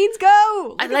 Go, Weeds,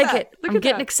 go! I like it. I'm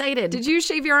getting excited. Did you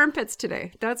shave your armpits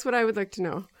today? That's what I would like to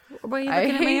know. Why are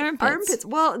you looking at my armpits?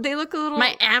 Well, they look a little...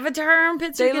 My avatar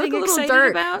armpits they are look getting a little excited dark.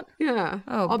 about? Yeah.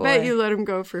 Oh, I'll boy. bet you let them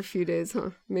go for a few days,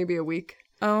 huh? Maybe a week.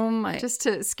 Oh, my. Just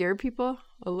to scare people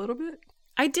a little bit?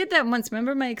 I did that once.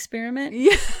 Remember my experiment?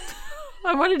 Yeah.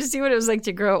 I wanted to see what it was like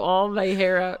to grow all my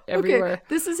hair out everywhere. Okay,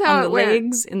 this is how on it the went.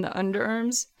 legs, in the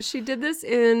underarms. She did this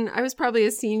I was probably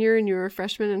a senior and you were a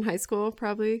freshman in high school,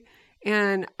 probably.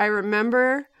 And I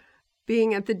remember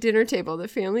being at the dinner table, the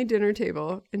family dinner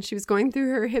table, and she was going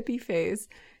through her hippie phase.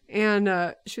 And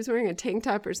she was wearing a tank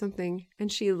top or something.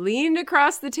 And she leaned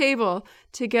across the table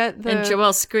to get And the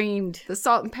Joelle screamed.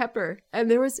 salt and pepper. And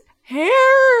there was hair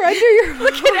under your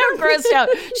Look at how grossed out.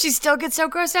 She still gets so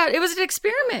grossed out. It was an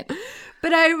experiment.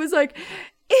 But I was like,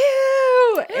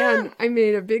 ew! And I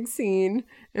made a big scene.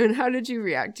 And how did you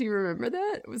react? Do you remember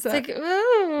that? Was that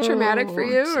traumatic for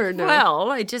you or no?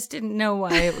 Well, I just didn't know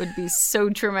why it would be so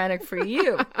traumatic for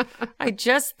you. I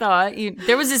just thought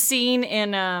there was a scene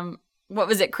in what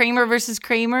was it, Kramer versus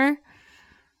Kramer,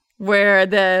 where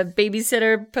the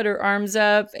babysitter put her arms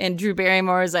up and Drew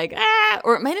Barrymore is like, ah,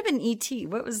 or it might have been E.T.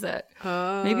 What was that?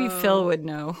 Maybe Phil would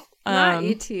know. Not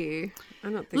E.T. I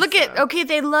don't think Look so. okay,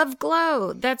 they love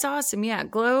Glow. That's awesome. Yeah,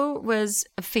 Glow was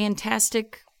a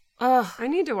fantastic. Oh, I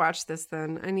need to watch this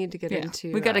then. I need to get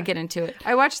into we got to get into it.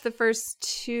 I watched the first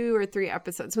 2 or 3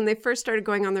 episodes when they first started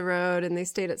going on the road, and they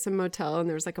stayed at some motel, and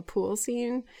there was like a pool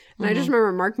scene. And I just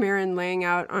remember Mark Maron laying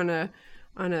out on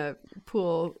a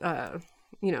pool,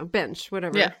 bench,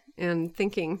 whatever, Yeah. and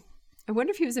thinking, I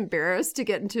wonder if he was embarrassed to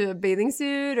get into a bathing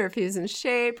suit, or if he was in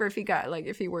shape, or if he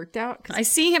if he worked out. I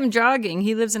see him jogging.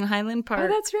 He lives in Highland Park. Oh,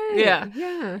 that's right.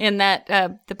 Yeah. And that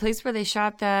the place where they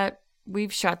shot that,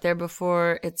 we've shot there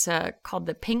before. It's called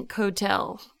the Pink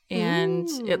Hotel. And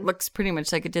it looks pretty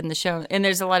much like it did in the show. And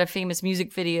there's a lot of famous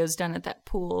music videos done at that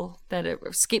pool,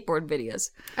 skateboard videos.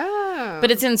 Oh.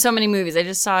 But it's in so many movies. I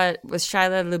just saw it with Shia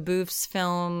LaBeouf's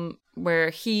film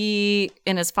where he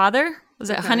and his father, was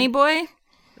it Honey Boy?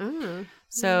 Oh.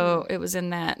 So it was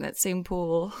in that same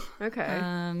pool. Okay.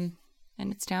 And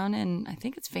it's down in, I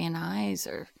think it's Van Nuys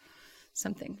or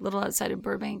something, a little outside of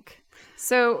Burbank.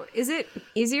 So is it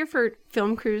easier for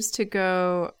film crews to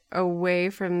go away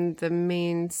from the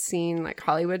main scene, like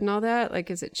Hollywood and all that?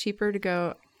 Like, is it cheaper to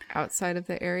go outside of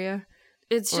the area?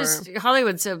 It's just,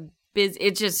 Hollywood's so busy.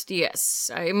 It just, yes.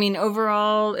 I mean,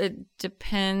 overall, it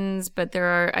depends, but there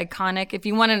are if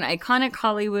you want an iconic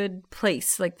Hollywood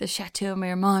place, like the Chateau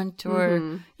Marmont,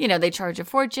 or, they charge a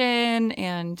fortune.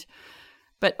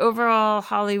 But overall,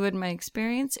 Hollywood, my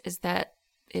experience is that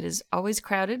it is always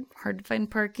crowded, hard to find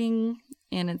parking,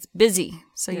 and it's busy.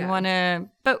 So you want to,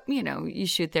 but you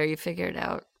shoot there, you figure it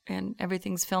out, and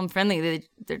everything's film friendly.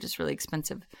 They're just really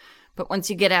expensive. But once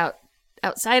you get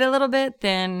outside a little bit,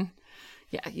 then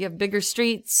you have bigger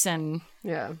streets and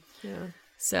Yeah.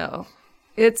 so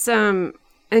It's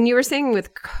And you were saying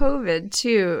with COVID,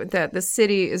 too, that the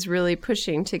city is really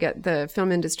pushing to get the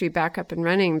film industry back up and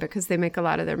running because they make a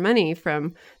lot of their money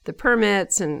from the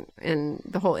permits and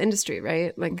the whole industry,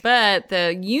 right? But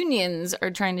the unions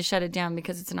are trying to shut it down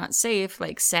because it's not safe,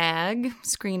 like SAG,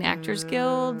 Screen Actors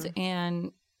Guild,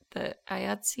 and the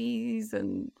IATSEs,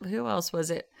 and who else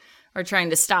was it, are trying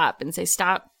to stop and say,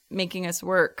 stop making us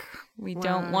work. We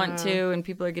don't want to, and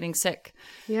people are getting sick.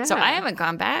 Yeah. So I haven't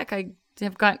gone back. I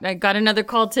got another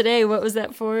call today. What was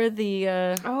that for? The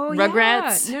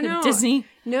Rugrats? No. Disney?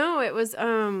 No, it was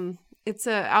it's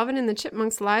a Alvin and the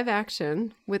Chipmunks live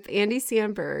action with Andy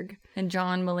Samberg and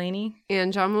John Mulaney.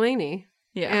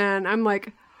 Yeah. And I'm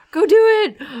like, go do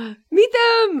it. Meet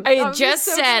them. I just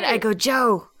said, I go,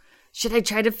 Joe, should I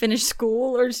try to finish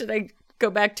school or should I go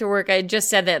back to work? I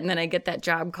just said that, and then I get that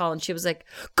job call, and she was like,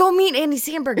 go meet Andy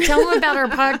Samberg. Tell him about our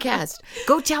podcast.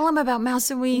 Go tell him about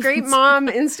Mouse and Wings. Great mom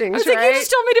instincts, I was like, you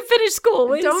just told me to finish school.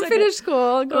 Don't finish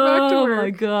school. Go back to work. Oh, my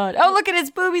God. Oh, look at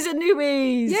its boobies and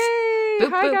newbies. Yay. Boop,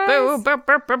 Hi, boop, guys. boop, boop,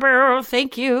 boop, boop, boop.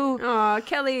 Thank you. Oh,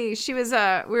 Kelly, she was,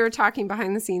 we were talking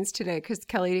behind the scenes today because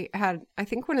Kelly had, I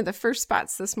think, one of the first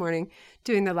spots this morning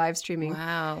doing the live streaming.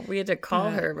 Wow. We had to call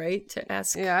her, right, to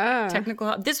ask technical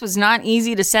help. This was not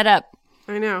easy to set up.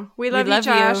 I know. We love you,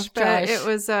 Josh, but it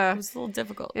was a little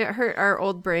difficult. It hurt our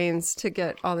old brains to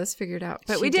get all this figured out.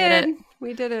 But we did did.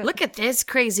 We did it. Look at this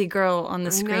crazy girl on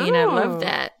the screen. I love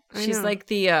that. She's like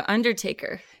the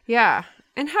Undertaker. Yeah.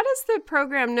 And how does the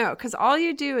program know? Because all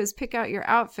you do is pick out your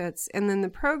outfits, and then the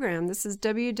program, this is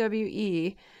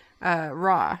WWE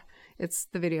Raw. It's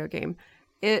the video game.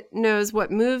 It knows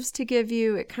what moves to give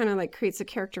you. It kind of like creates a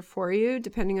character for you,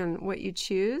 depending on what you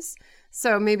choose.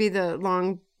 So maybe the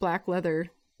long black leather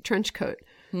trench coat.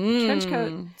 Trench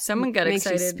coat. Someone got makes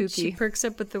you excited. spooky. She perks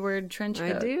up with the word trench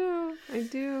coat. I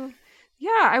do.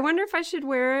 Yeah, I wonder if I should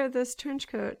wear this trench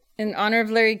coat. In honor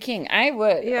of Larry King. I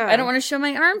would. Yeah. I don't want to show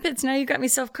my armpits. Now you got me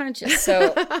self-conscious.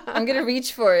 So I'm going to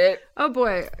reach for it. Oh,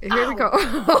 boy. Here we go.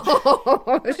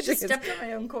 I just stepped on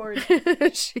my own cord.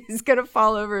 She's going to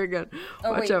fall over again.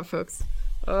 Watch out, folks.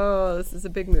 Oh, this is a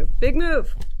big move. Big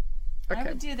move. Okay. I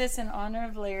would do this in honor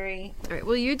of Larry. All right.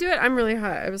 Will you do it? I'm really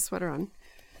hot. I have a sweater on.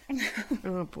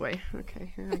 Oh, boy.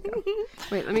 Okay. Here I go.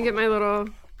 Wait, let me get my little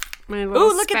Ooh,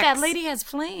 look at that. Lady has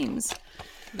flames.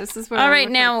 This is what All right,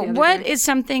 now, what is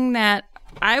something that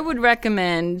I would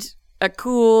recommend, a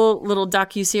cool little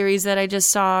docuseries that I just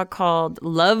saw called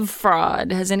Love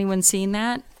Fraud. Has anyone seen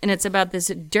that? And it's about this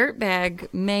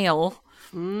dirtbag male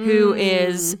who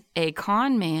is a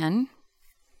con man.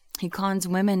 He cons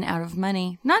women out of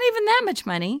money. Not even that much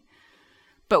money.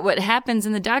 But what happens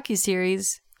in the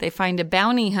docuseries, they find a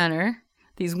bounty hunter.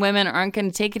 These women aren't going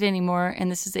to take it anymore.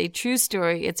 And this is a true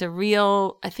story. It's a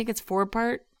real, I think it's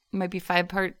 4-part, it might be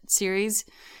 5-part series.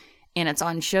 And it's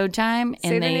on Showtime.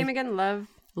 Say the name again,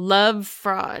 Love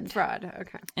Fraud. Fraud,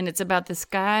 okay. And it's about this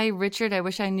guy, Richard. I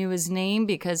wish I knew his name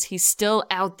because he's still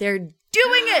out there doing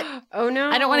it. Oh,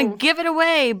 no. I don't want to give it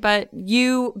away, but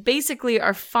you basically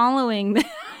are following.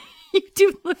 You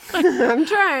do look like. I'm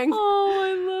trying. Oh,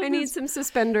 I love I need some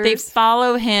suspenders. They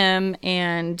follow him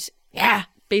and,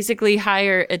 basically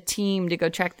hire a team to go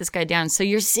track this guy down. So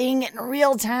you're seeing it in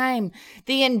real time.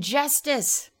 The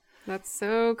injustice. That's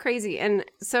so crazy. And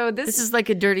so this is like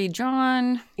a Dirty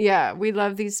John. Yeah, we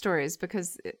love these stories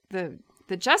because the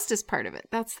justice part of it,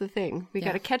 that's the thing. We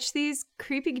got to catch these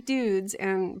creepy dudes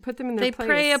and put them in their place.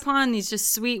 They prey upon these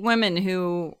just sweet women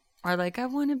who are like, I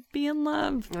want to be in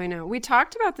love. I know. We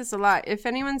talked about this a lot. If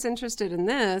anyone's interested in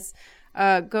this,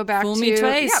 go back Fool to... Me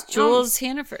Twice, Jules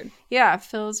Hannaford. Yeah,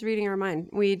 Phil's reading our mind.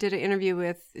 We did an interview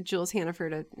with Jules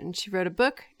Hannaford, and she wrote a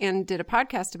book and did a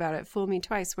podcast about it, Fool Me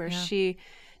Twice, where she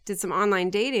did some online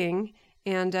dating,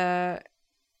 and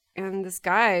this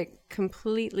guy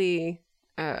completely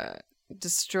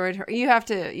destroyed her. You have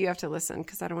to listen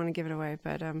because I don't want to give it away,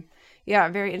 but yeah,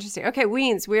 very interesting. Okay,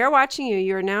 Weens, we are watching you.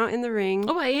 You are now in the ring.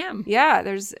 Oh, I am. Yeah,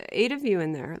 there's 8 of you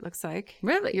in there, it looks like.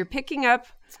 Really? You're picking up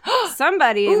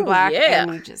somebody in black,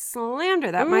 and you just slammed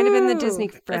her. That might have been the Disney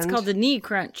friend. That's called the knee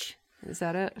crunch. Is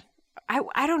that it?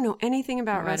 I don't know anything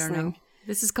about wrestling. I don't know.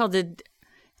 This is called the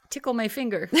tickle my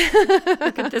finger.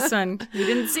 Look at this one. You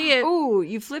didn't see it. Ooh,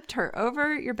 you flipped her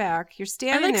over your back. You're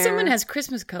standing there. I like someone has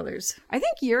Christmas colors. I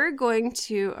think you're going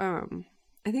to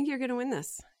win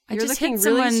this. You're just looking hit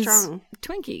really someone's strong.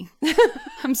 Twinkie.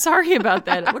 I'm sorry about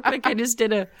that. It looked like I just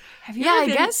did a... Have you ever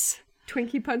been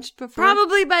Twinkie punched before?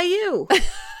 Probably by you.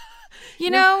 You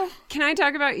know? Can I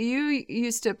talk about you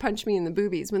used to punch me in the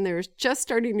boobies when they were just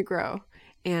starting to grow.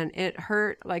 and it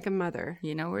hurt like a mother.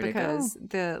 You know where to go. Because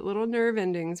the little nerve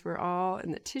endings were all,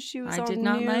 and the tissue was all I did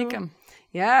not new. like them.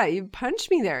 Yeah, you punched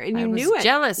me there, and you knew it.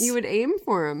 Jealous. You would aim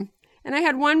for them, and I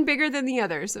had one bigger than the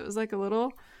other, so it was like a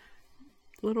little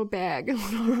bag, a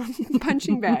little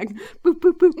punching bag. Boop,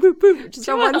 boop, boop, boop, boop. Just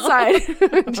on one side.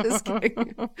 Just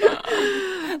kidding.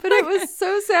 But it was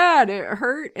so sad. It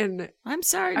hurt, and I'm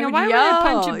sorry. I Now, would why yell. would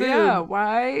I punch a boob? Yeah,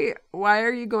 why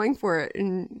are you going for it?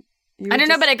 And I don't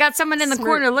know, but I got someone in the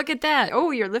corner. Look at that.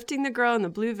 Oh, you're lifting the girl in the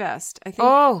blue vest. I think.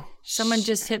 Oh, someone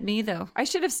just hit me, though. I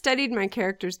should have studied my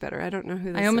characters better. I don't know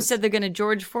who this I almost is. said they're going to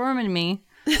George Foreman me.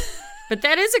 But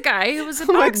that is a guy who was a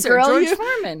What, boxer, grill George you?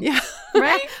 Foreman. Yeah.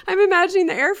 Right? I'm imagining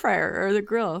the air fryer or the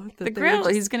grill. The grill.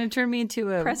 He's going to turn me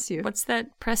into a... press you. What's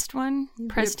that pressed one?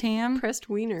 Pressed ham? Pressed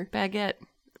wiener. Baguette.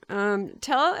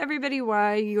 Tell everybody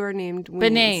why you are named Wings.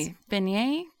 Beignet.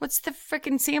 Beignet? What's the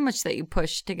frickin' sandwich that you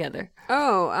push together?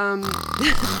 Oh,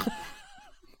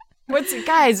 What's it,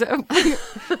 guys?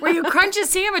 Where you crunch a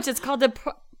sandwich, it's called a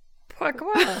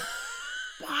poiquet.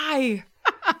 Why?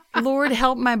 Lord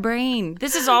help my brain.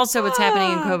 This is also what's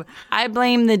happening in COVID. I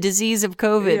blame the disease of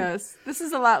COVID. yes. This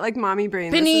is a lot like mommy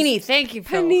brain. Panini, thank you,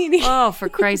 Phil. Panini. Oh, for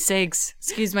Christ's sakes.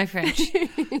 Excuse my French.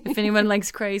 If anyone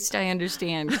likes Christ, I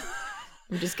understand.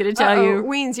 I'm just going to tell you.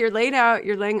 Weens, you're laid out.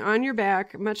 You're laying on your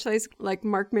back, much like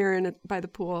Mark Maron by the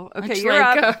pool. Okay, It's you're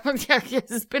like, up. yes,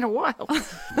 it's been a while.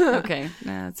 Okay,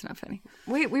 no, that's not funny.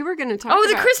 Wait, we were going to talk Oh,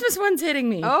 about... the Christmas one's hitting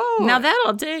me. Oh. Now that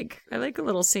I'll take. I like a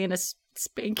little Santa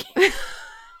spanking.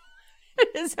 What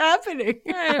is happening?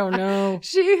 I don't know.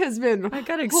 She has been I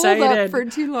got holed excited. up for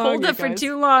too long. Hold you up for guys.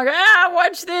 too long. Ah,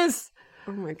 watch this.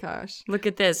 Oh my gosh. Look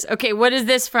at this. Okay, what is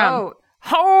this from? Oh.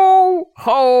 Ho,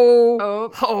 ho, Oh.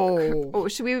 ho. Oh,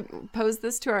 should we pose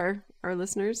this to our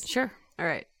listeners? Sure. All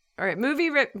right.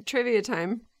 Movie trivia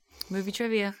time. Movie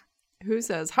trivia. Who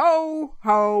says ho,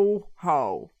 ho,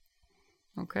 ho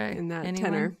Okay. in that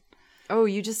Anyone? tenor? Oh,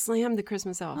 you just slammed the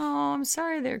Christmas elf. Oh, I'm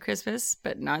sorry there, Christmas,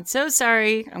 but not so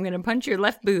sorry. I'm going to punch your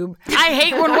left boob. I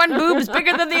hate when one boob is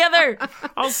bigger than the other.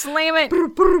 I'll slam it. Oh,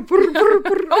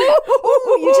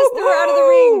 you just threw her out of the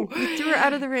ring. You threw her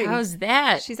out of the ring. How's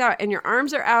that? She's out, and your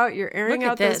arms are out. You're airing Look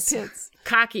at out those this. pits.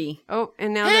 Cocky. Oh,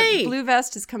 and now Hey! the blue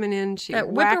vest is coming in. She That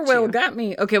whacked whippoorwill you. got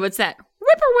me. Okay, what's that?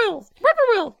 Whippoorwill.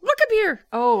 Whippoorwill. Look up here.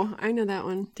 Oh, I know that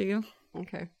one. Do you?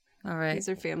 Okay. All right. These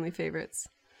are family favorites.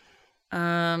 All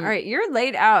All right, you're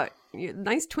laid out.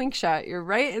 Nice twink shot. You're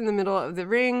right in the middle of the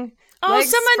ring. Oh,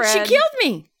 Legs someone, spread. she killed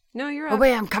me. No, you're up. Oh,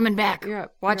 wait, I'm coming back. You're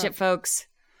up. Watch You're it, folks.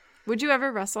 Would you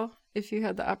ever wrestle if you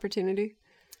had the opportunity?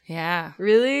 Yeah.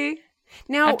 Really?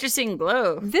 Now, After seeing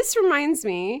Glow. this reminds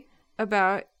me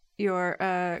about your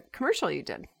commercial you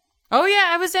did. Oh, yeah,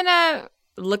 I was in a,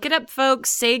 look it up, folks,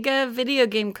 Sega video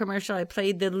game commercial. I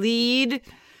played the lead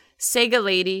Sega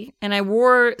lady, and I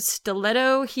wore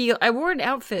stiletto heel. I wore an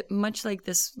outfit much like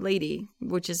this lady,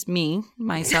 which is me,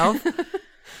 myself.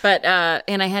 But,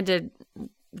 and I had to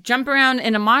jump around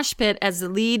in a mosh pit as the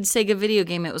lead Sega video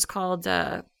game. It was called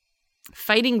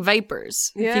Fighting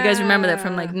Vipers. If you guys remember that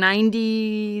from like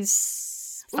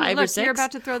 95 or Look, 6. you're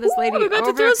about to throw this lady I'm about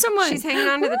over. to throw someone. She's hanging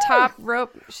on to the top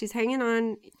rope. She's hanging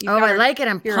on. You've Oh, got I her- like it.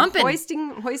 I'm You're pumping.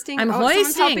 hoisting. I'm oh, hoisting.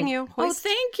 Someone's helping you. Oh, Hoist,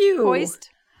 thank you. hoist.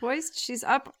 She's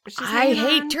up. She's I hanging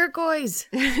hate on. turquoise.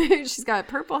 She's got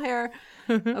purple hair,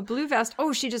 a blue vest.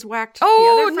 Oh, she just whacked Oh,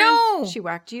 the other friend. no. She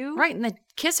whacked you. Right in the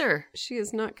kisser. She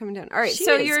is not coming down. All right, She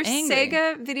so is your angry.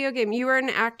 Sega video game, you were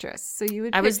an actress. So you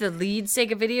would I pick- was the lead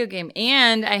Sega video game,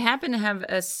 and I happened to have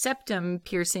a septum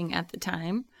piercing at the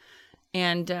time,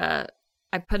 and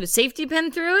I put a safety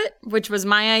pin through it, which was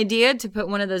my idea to put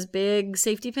one of those big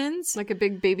safety pins. like a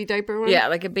big baby diaper one. Yeah,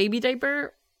 like a baby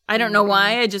diaper. I don't know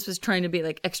why. I just was trying to be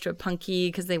like extra punky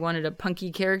because they wanted a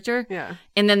punky character. Yeah.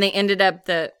 And then they ended up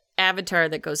the avatar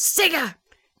that goes Sega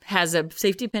has a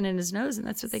safety pin in his nose, and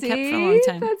that's what they kept for a long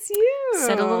time. That's you.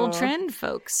 Set a little trend,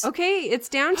 folks. Okay, it's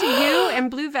down to you and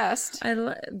blue vest.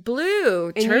 Blue,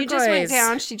 And turquoise. you just went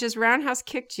down. She just roundhouse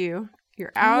kicked you.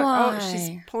 You're out. Why? Oh,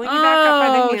 she's pulling you back up by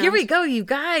the hand. Here we go, you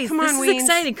guys. Come this on, is Weens.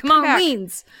 exciting. Come Come on, back.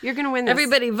 Weens. You're going to win this.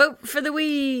 Everybody vote for the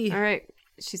Wii. All right.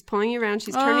 She's pulling you around.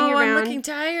 She's turning you around. I'm looking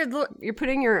tired. Look. You're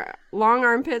putting your long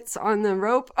armpits on the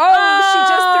rope. Oh, she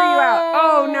just threw you out.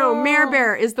 Oh, no. Mare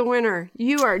Bear is the winner.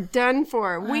 You are done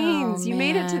for. Weens, you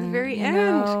made it to the man. very You end.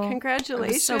 know,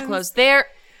 Congratulations. So close. There.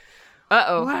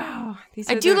 Uh-oh. Wow. These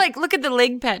I are do the- like, look at the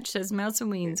leg patch. Says Mouse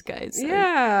and Weens, guys.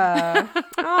 Yeah.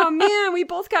 Oh, man. We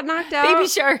both got knocked out. Baby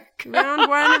shark. Round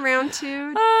one and round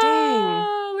two. Dang.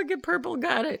 Oh, look at Purple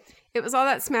got it. It was all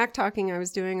that smack talking I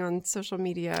was doing on social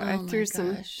media. I threw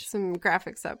some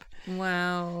graphics up.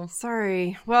 Wow.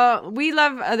 Sorry. Well, we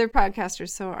love other podcasters,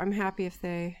 so I'm happy if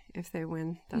they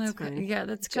win. That's fine. Yeah,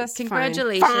 that's good. Just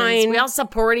Congratulations. fine. We all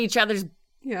support each other's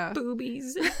Yeah.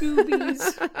 boobies.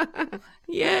 Boobies.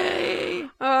 Yay.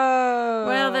 Oh.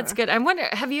 Well, that's good. I wonder,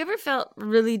 have you ever felt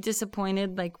really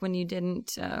disappointed, like when you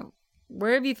didn't,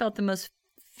 where have you felt the most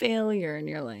failure in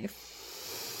your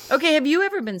life? Okay, have you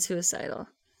ever been suicidal?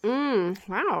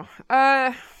 Wow.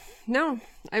 No,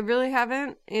 I really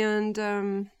haven't.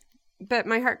 And, but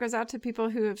my heart goes out to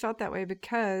people who have felt that way,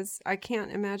 because I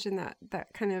can't imagine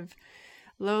that kind of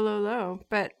low.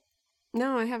 But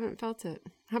no, I haven't felt it.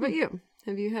 How about you?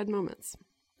 Have you had moments?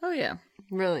 Oh, yeah.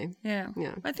 Really? Yeah.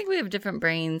 Yeah. I think we have different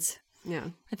brains. Yeah.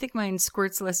 I think mine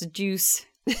squirts less juice.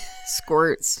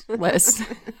 Squirts less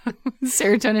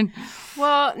serotonin.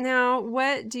 Well, now,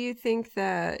 what do you think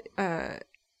that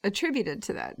attributed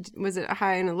to that? Was it a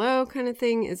high and a low kind of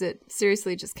thing? Is it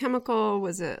seriously just chemical?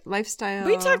 Was it lifestyle?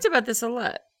 We talked about this a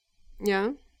lot.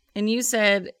 Yeah. And you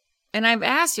said, and I've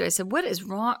asked you, I said, what is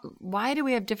wrong? Why do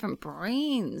we have different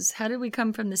brains? How did we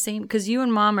come from the same? Because you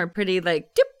and Mom are pretty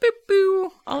like, dip, boop,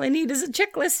 boo. All I need is a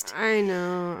checklist. I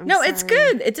know. I'm no, sorry. It's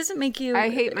good. It doesn't make you. I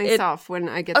hate myself when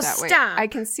I get that way. Stop. I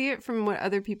can see it from what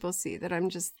other people see, that I'm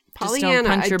just Just Pollyanna.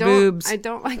 don't punch your boobs. I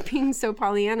don't like being so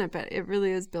Pollyanna, but it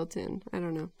really is built in. I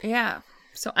don't know. Yeah.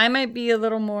 So I might be a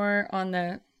little more on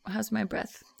the, how's my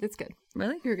breath? It's good.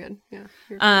 Really? You're good. Yeah.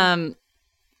 You're good.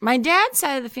 My dad's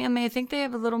side of the family, I think they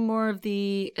have a little more of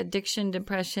the addiction,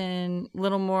 depression, a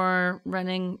little more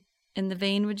running in the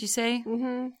vein, would you say?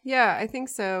 Mm-hmm. Yeah, I think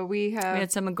so. We We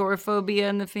had some agoraphobia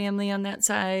in the family on that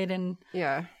side, and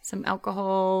some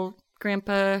alcohol.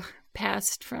 Grandpa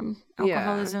passed from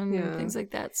alcoholism and things like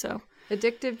that. So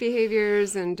addictive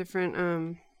behaviors and different,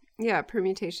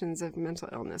 permutations of mental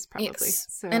illness, probably. Yes.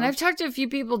 So. And I've talked to a few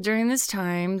people during this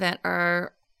time that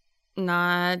are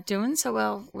not doing so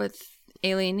well with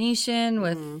alienation,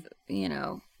 with, I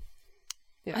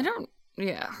don't,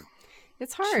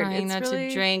 It's hard. Trying it's not really...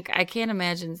 to drink. I can't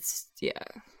imagine.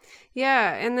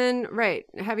 Yeah. And then,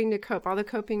 having to cope, all the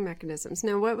coping mechanisms.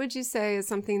 Now, what would you say is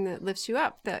something that lifts you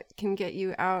up, that can get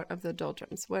you out of the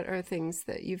doldrums? What are things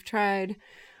that you've tried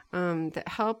that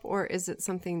help, or is it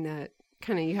something that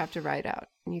kind of you have to ride out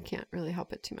and you can't really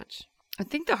help it too much? I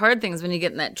think the hard thing is when you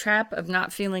get in that trap of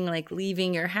not feeling like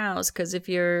leaving your house, because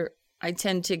I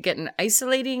tend to get an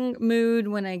isolating mood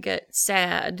when I get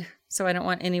sad. So I don't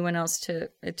want anyone else to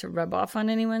rub off on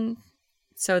anyone.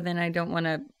 So then I don't want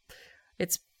to,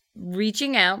 it's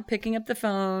reaching out, picking up the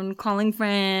phone, calling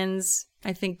friends.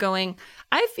 I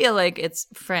feel like it's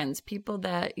friends, people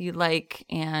that you like,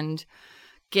 and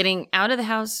getting out of the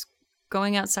house,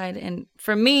 going outside. And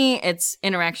for me, it's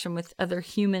interaction with other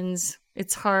humans.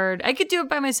 It's hard. I could do it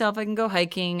by myself. I can go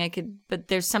hiking. But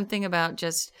there's something about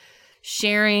just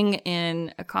sharing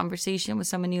in a conversation with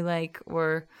someone you like,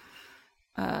 or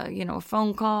a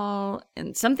phone call,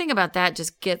 and something about that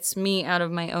just gets me out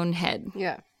of my own head.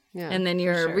 Yeah. And then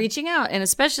you're reaching out, and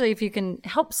especially if you can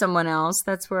help someone else,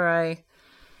 that's where I,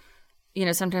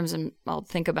 sometimes I'll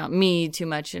think about me too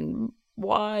much and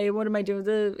what am I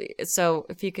doing? So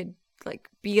if you could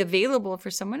be available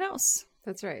for someone else.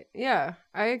 That's right. Yeah,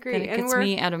 I agree. Then it gets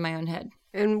me out of my own head.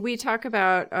 And we talk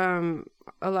about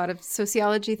a lot of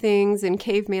sociology things and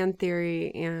caveman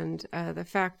theory, and the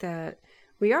fact that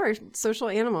we are social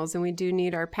animals and we do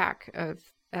need our pack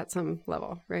at some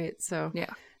level, right? So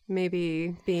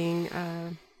maybe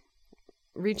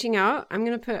reaching out. I'm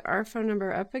going to put our phone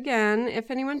number up again. If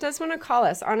anyone does want to call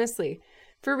us, honestly,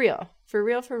 for real,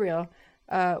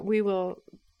 we will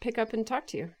pick up and talk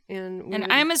to you. And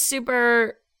I'm a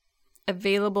super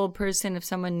available person if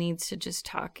someone needs to just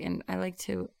talk, and I like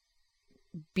to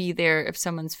be there if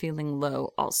someone's feeling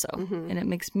low also. And it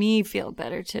makes me feel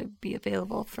better to be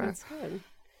available for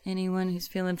anyone who's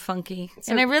feeling funky.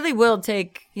 And I really will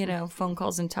take, phone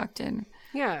calls and talk to.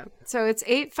 Yeah. So it's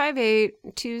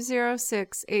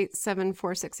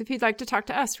 858-206-8746. If you'd like to talk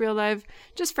to us, real live,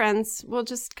 just friends, we'll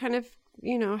just kind of,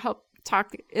 help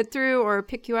talk it through or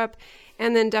pick you up.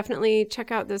 And then definitely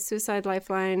check out the Suicide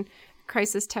Lifeline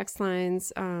crisis text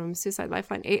lines, Suicide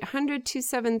Lifeline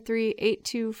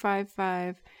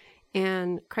 800-273-8255,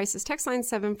 and crisis text line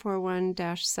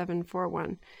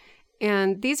 741-741.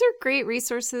 And these are great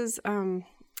resources. I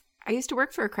used to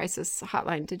work for a crisis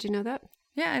hotline. Did you know that?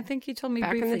 Yeah, I think you told me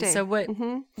Back briefly. in the day. So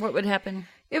what would happen?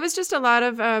 It was just a lot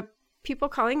of people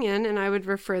calling in, and I would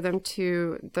refer them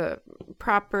to the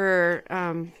proper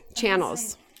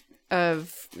channels.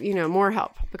 of, more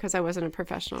help because I wasn't a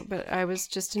professional, but I was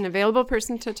just an available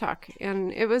person to talk.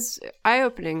 And it was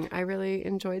eye-opening. I really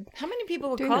enjoyed. How many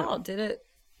people would doing call? that. Did it?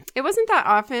 It wasn't that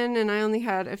often, and I only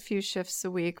had a few shifts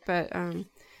a week, but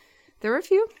there were a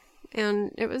few,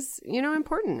 and it was,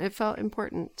 important. It felt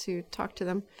important to talk to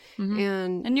them.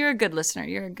 Mm-hmm. And you're a good listener.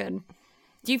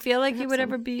 Do you feel like you would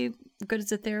ever be good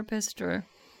as a therapist, or?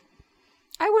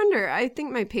 I wonder. I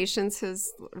think my patience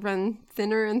has run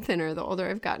thinner and thinner the older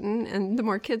I've gotten and the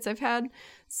more kids I've had.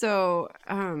 So,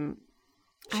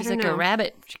 she's like a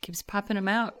rabbit. She keeps popping them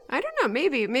out. I don't know.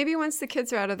 Maybe once the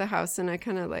kids are out of the house and I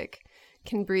kind of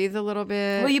can breathe a little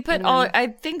bit. Well, you put I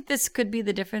think this could be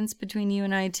the difference between you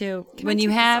and I too. When you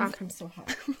have, I'm so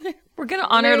hot. We're going to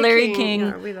honor Larry King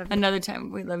yeah, we love you. another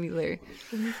time. We love you, Larry.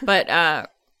 But,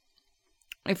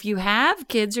 if you have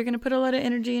kids, you're going to put a lot of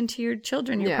energy into your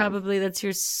children. That's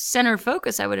your center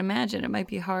focus, I would imagine. It might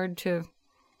be hard to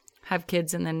have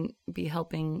kids and then be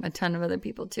helping a ton of other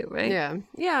people too, right? Yeah.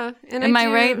 Yeah. And Am I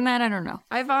right in that? I don't know.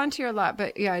 I volunteer a lot,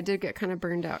 but yeah, I did get kind of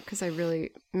burned out because I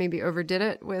really maybe overdid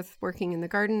it with working in the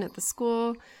garden at the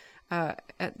school. At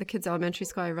the kids' elementary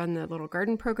school, I run the little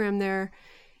garden program there.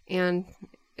 And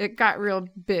it got real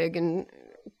big and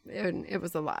it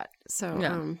was a lot.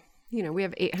 So, we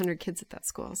have 800 kids at that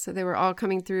school. So they were all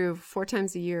coming through 4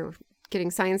 times a year,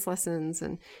 getting science lessons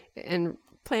and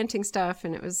planting stuff.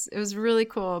 And it was really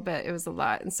cool, but it was a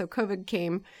lot. And so COVID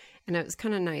came and it was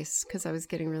kind of nice because I was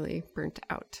getting really burnt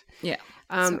out. Yeah.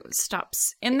 So it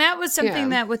stops. And that was something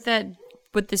that with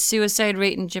the suicide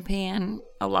rate in Japan,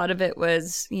 a lot of it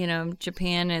was,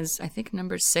 Japan is, I think,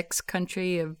 number 6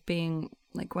 country of being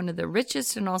like one of the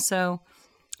richest and also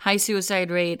high suicide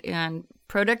rate and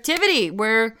productivity,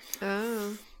 where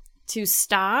to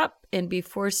stop and be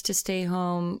forced to stay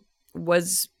home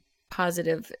was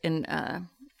positive in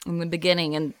the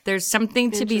beginning, and there's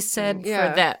something to be said for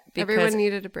that. Because everyone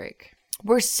needed a break.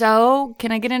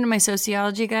 Can I get into my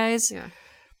sociology, guys? Yeah.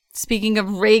 Speaking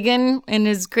of Reagan and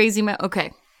his crazy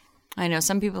okay, I know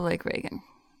some people like Reagan,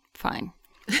 fine,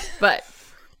 but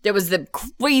there was the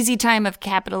crazy time of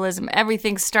capitalism.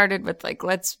 Everything started with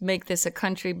let's make this a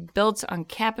country built on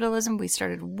capitalism. We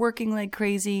started working like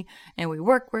crazy, and we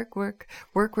work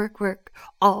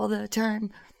all the time.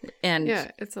 And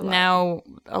it's a lot. Now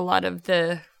a lot of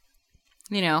the,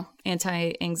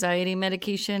 anti-anxiety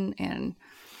medication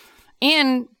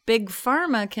and big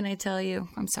pharma. Can I tell you?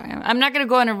 I'm sorry, I'm not going to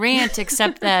go on a rant,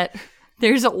 except that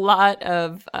there's a lot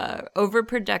of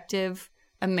overproductive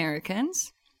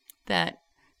Americans that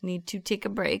need to take a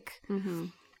break. Mm-hmm.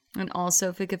 And also,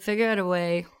 if we could figure out a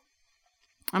way,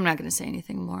 I'm not going to say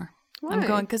anything more. Why? I'm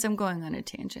going on a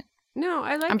tangent. No,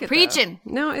 I like it. I'm preaching.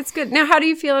 No, it's good. Now, how do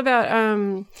you feel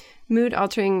about mood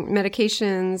altering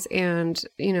medications and,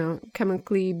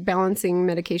 chemically balancing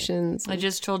medications? I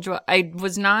just told you I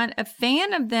was not a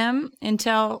fan of them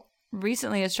until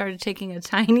recently. I started taking a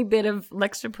tiny bit of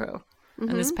Lexapro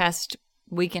in this past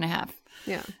week and a half.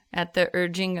 Yeah. At the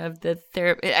urging of the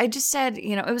therapist. I just said,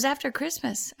 it was after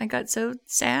Christmas. I got so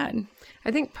sad.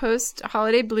 I think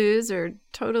post-holiday blues are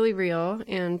totally real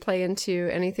and play into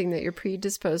anything that you're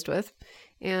predisposed with.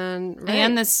 And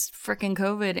this freaking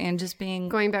COVID and just being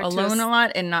going back alone a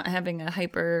lot and not having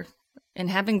and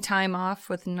having time off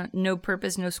with no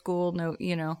purpose, no school, no,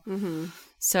 Mm-hmm.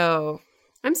 So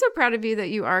I'm so proud of you that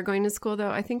you are going to school,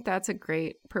 though. I think that's a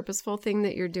great purposeful thing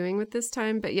that you're doing with this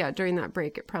time. But yeah, during that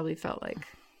break, it probably felt like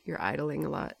you're idling a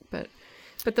lot. But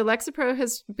the Lexapro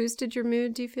has boosted your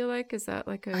mood, do you feel like? Is that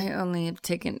I only have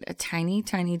taken a tiny.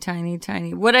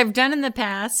 What I've done in the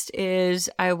past is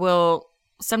I will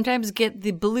sometimes get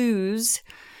the blues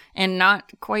and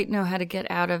not quite know how to get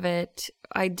out of it.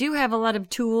 I do have a lot of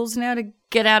tools now to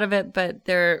get out of it, but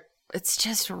it's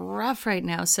just rough right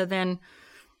now. So then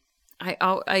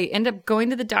I end up going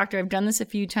to the doctor. I've done this a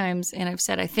few times, and I've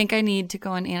said, I think I need to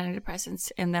go on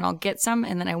antidepressants, and then I'll get some,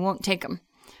 and then I won't take them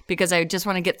because I just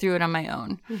want to get through it on my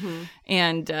own. Mm-hmm.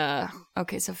 And,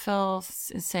 so Phil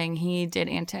is saying he did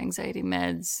anti-anxiety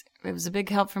meds. It was a big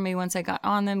help for me once I got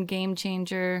on them. Game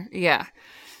changer. Yeah.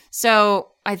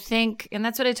 So I think, and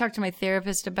that's what I talked to my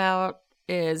therapist about,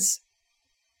 is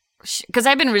because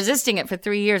I've been resisting it for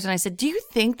 3 years. And I said, do you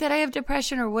think that I have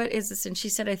depression or what is this? And she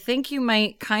said, I think you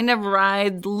might kind of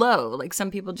ride low. Like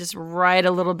some people just ride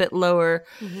a little bit lower.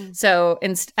 Mm-hmm. So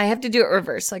I have to do it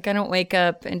reverse. Like I don't wake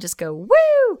up and just go,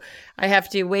 woo. I have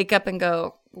to wake up and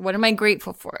go, what am I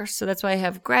grateful for? So that's why I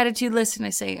have gratitude lists. And I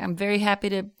say, I'm very happy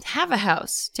to have a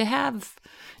house, to have,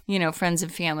 friends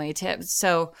and family.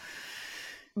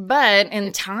 But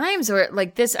in times where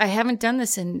like this, I haven't done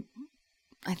this in,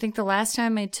 I think the last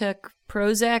time I took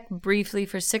Prozac briefly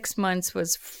for 6 months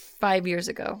was 5 years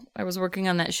ago. I was working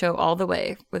on that show All the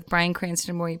Way with Bryan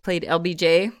Cranston where he played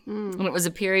LBJ. And it was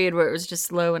a period where it was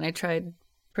just low, and I tried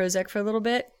Prozac for a little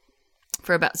bit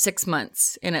for about 6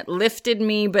 months. And it lifted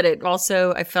me, but it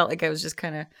also, I felt like I was just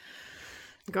kind of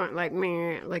going like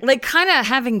me, like kind of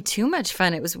having too much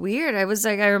fun. It was weird. I was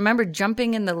like, I remember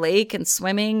jumping in the lake and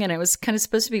swimming, and I was kind of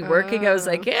supposed to be working. I was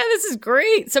like, yeah, this is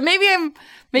great. So maybe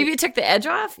it took the edge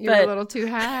off. You're a little too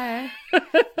high.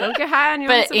 Don't get high on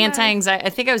your own. But anti-anxiety, I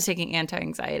think I was taking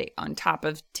anti-anxiety on top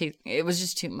of, it was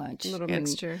just too much. A little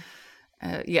mixture.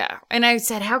 Yeah. And I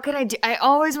said, how can I do, I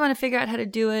always want to figure out how to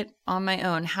do it on my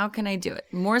own. How can I do it?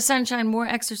 More sunshine, more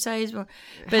exercise, but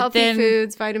healthy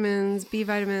foods, vitamins, B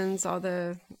vitamins, all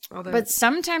the. But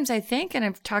sometimes I think, and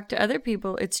I've talked to other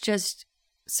people, it's just,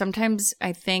 sometimes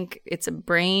I think it's a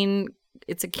brain,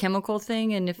 it's a chemical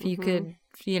thing. And if you could,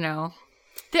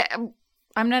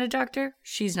 I'm not a doctor.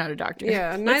 She's not a doctor.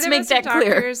 Yeah, let's make that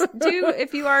clear.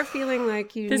 If you are feeling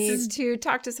like you need to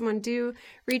talk to someone, do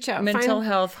reach out. Mental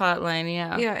health hotline,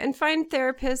 yeah. Yeah, and find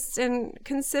therapists, and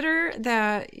consider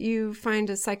that you find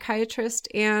a psychiatrist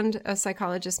and a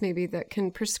psychologist maybe that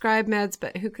can prescribe meds,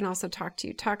 but who can also talk to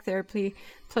you. Talk therapy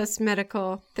plus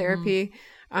medical therapy.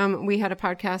 We had a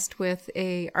podcast with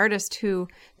a artist who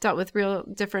dealt with real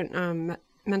different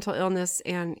mental illness,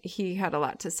 and he had a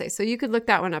lot to say. So you could look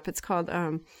that one up. It's called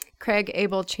Craig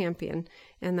Abel Champion,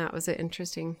 and that was an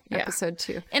interesting episode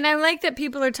too. And I like that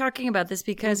people are talking about this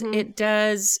because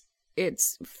it's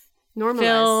normalize.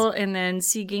 Phil and then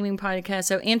C Gaming Podcast.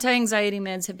 So anti-anxiety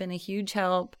meds have been a huge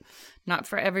help. Not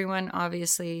for everyone,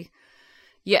 obviously.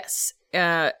 Yes.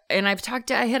 And I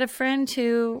had a friend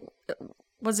who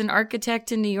was an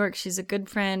architect in New York. She's a good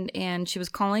friend, and she was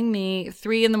calling me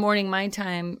 3 a.m. my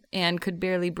time and could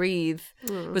barely breathe.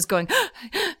 Was going,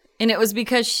 and it was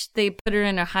because they put her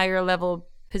in a higher level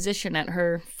position at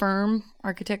her firm,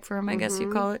 architect firm, I guess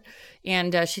you call it.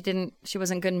 And she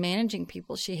wasn't good managing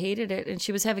people. She hated it, and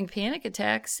she was having panic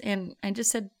attacks. And I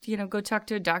just said, go talk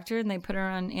to a doctor, and they put her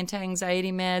on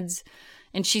anti-anxiety meds.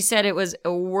 And she said it was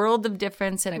a world of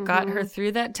difference, and it got her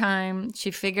through that time.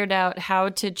 She figured out how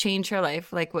to change her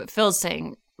life, like what Phil's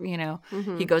saying.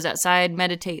 He goes outside,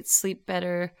 meditates, sleep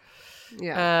better.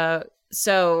 Yeah.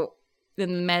 So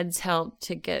then the meds helped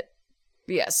to get.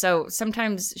 Yeah. So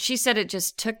sometimes she said it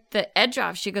just took the edge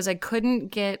off. She goes, I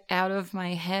couldn't get out of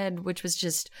my head, which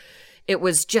was it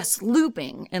was just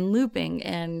looping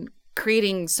and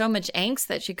creating so much angst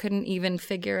that she couldn't even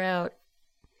figure out.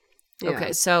 Yeah.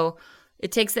 Okay, so.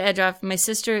 It takes the edge off. My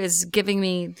sister is giving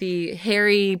me the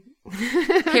hairy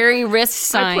wrist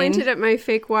sign. I pointed at my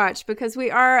fake watch because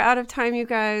we are out of time, you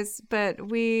guys, but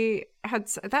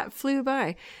that flew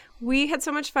by. We had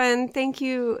so much fun. Thank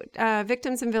you,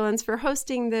 Victims and Villains, for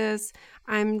hosting this.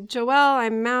 I'm Joelle.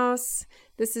 I'm Mouse.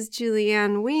 This is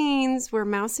Julianne Weens. We're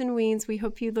Mouse and Weens. We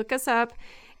hope you look us up.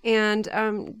 And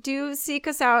do seek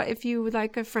us out if you would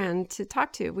like a friend to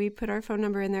talk to. We put our phone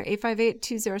number in there,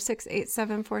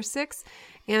 858-206-8746.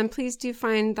 And please do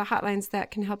find the hotlines that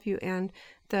can help you and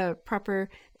the proper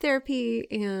therapy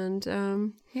and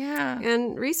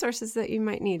and resources that you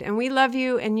might need. And we love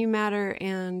you, and you matter,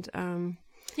 and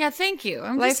thank you.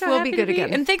 Life will be good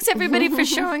again. And thanks everybody for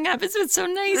showing up. It's been so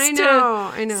nice I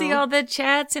know. See all the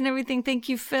chats and everything. Thank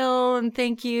you, Phil, and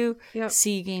thank you,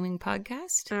 C Gaming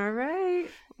Podcast. All right.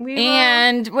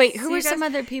 And wait, who are some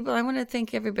other people? I want to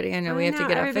thank everybody. I know we have to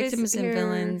get our Victims and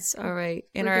Villains. All right.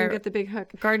 And we're going to get the big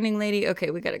hook. Gardening lady. Okay,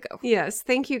 we got to go. Yes.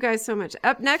 Thank you guys so much.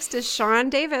 Up next is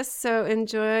Sean Davis. So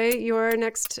enjoy your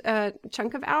next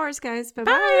chunk of hours, guys.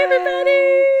 Bye-bye. Bye,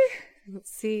 everybody.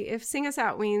 Let's see if Sing Us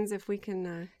Out, Weens, if we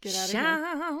can get out of here.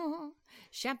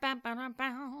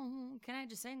 Can I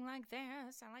just sing like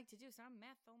this? I like to do some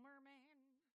Methyl Merman.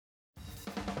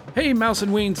 Hey Mouse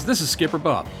and Weens, this is Skipper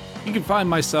Bob. You can find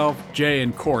myself, Jay,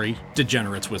 and Corey,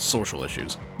 degenerates with social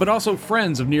issues, but also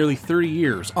friends of nearly 30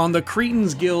 years, on the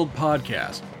Cretins Guild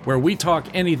podcast, where we talk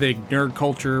anything nerd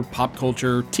culture, pop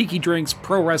culture, tiki drinks,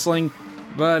 pro wrestling,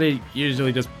 but it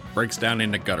usually just breaks down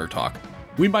into gutter talk.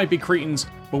 We might be cretins,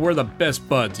 but we're the best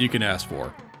buds you can ask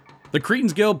for. The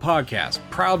Cretins Guild podcast,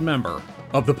 proud member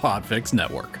of the Podfix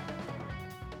Network.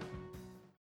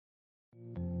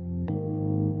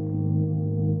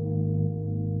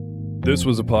 This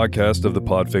was a podcast of the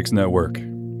Podfix Network.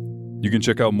 You can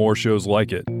check out more shows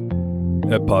like it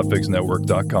at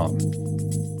podfixnetwork.com.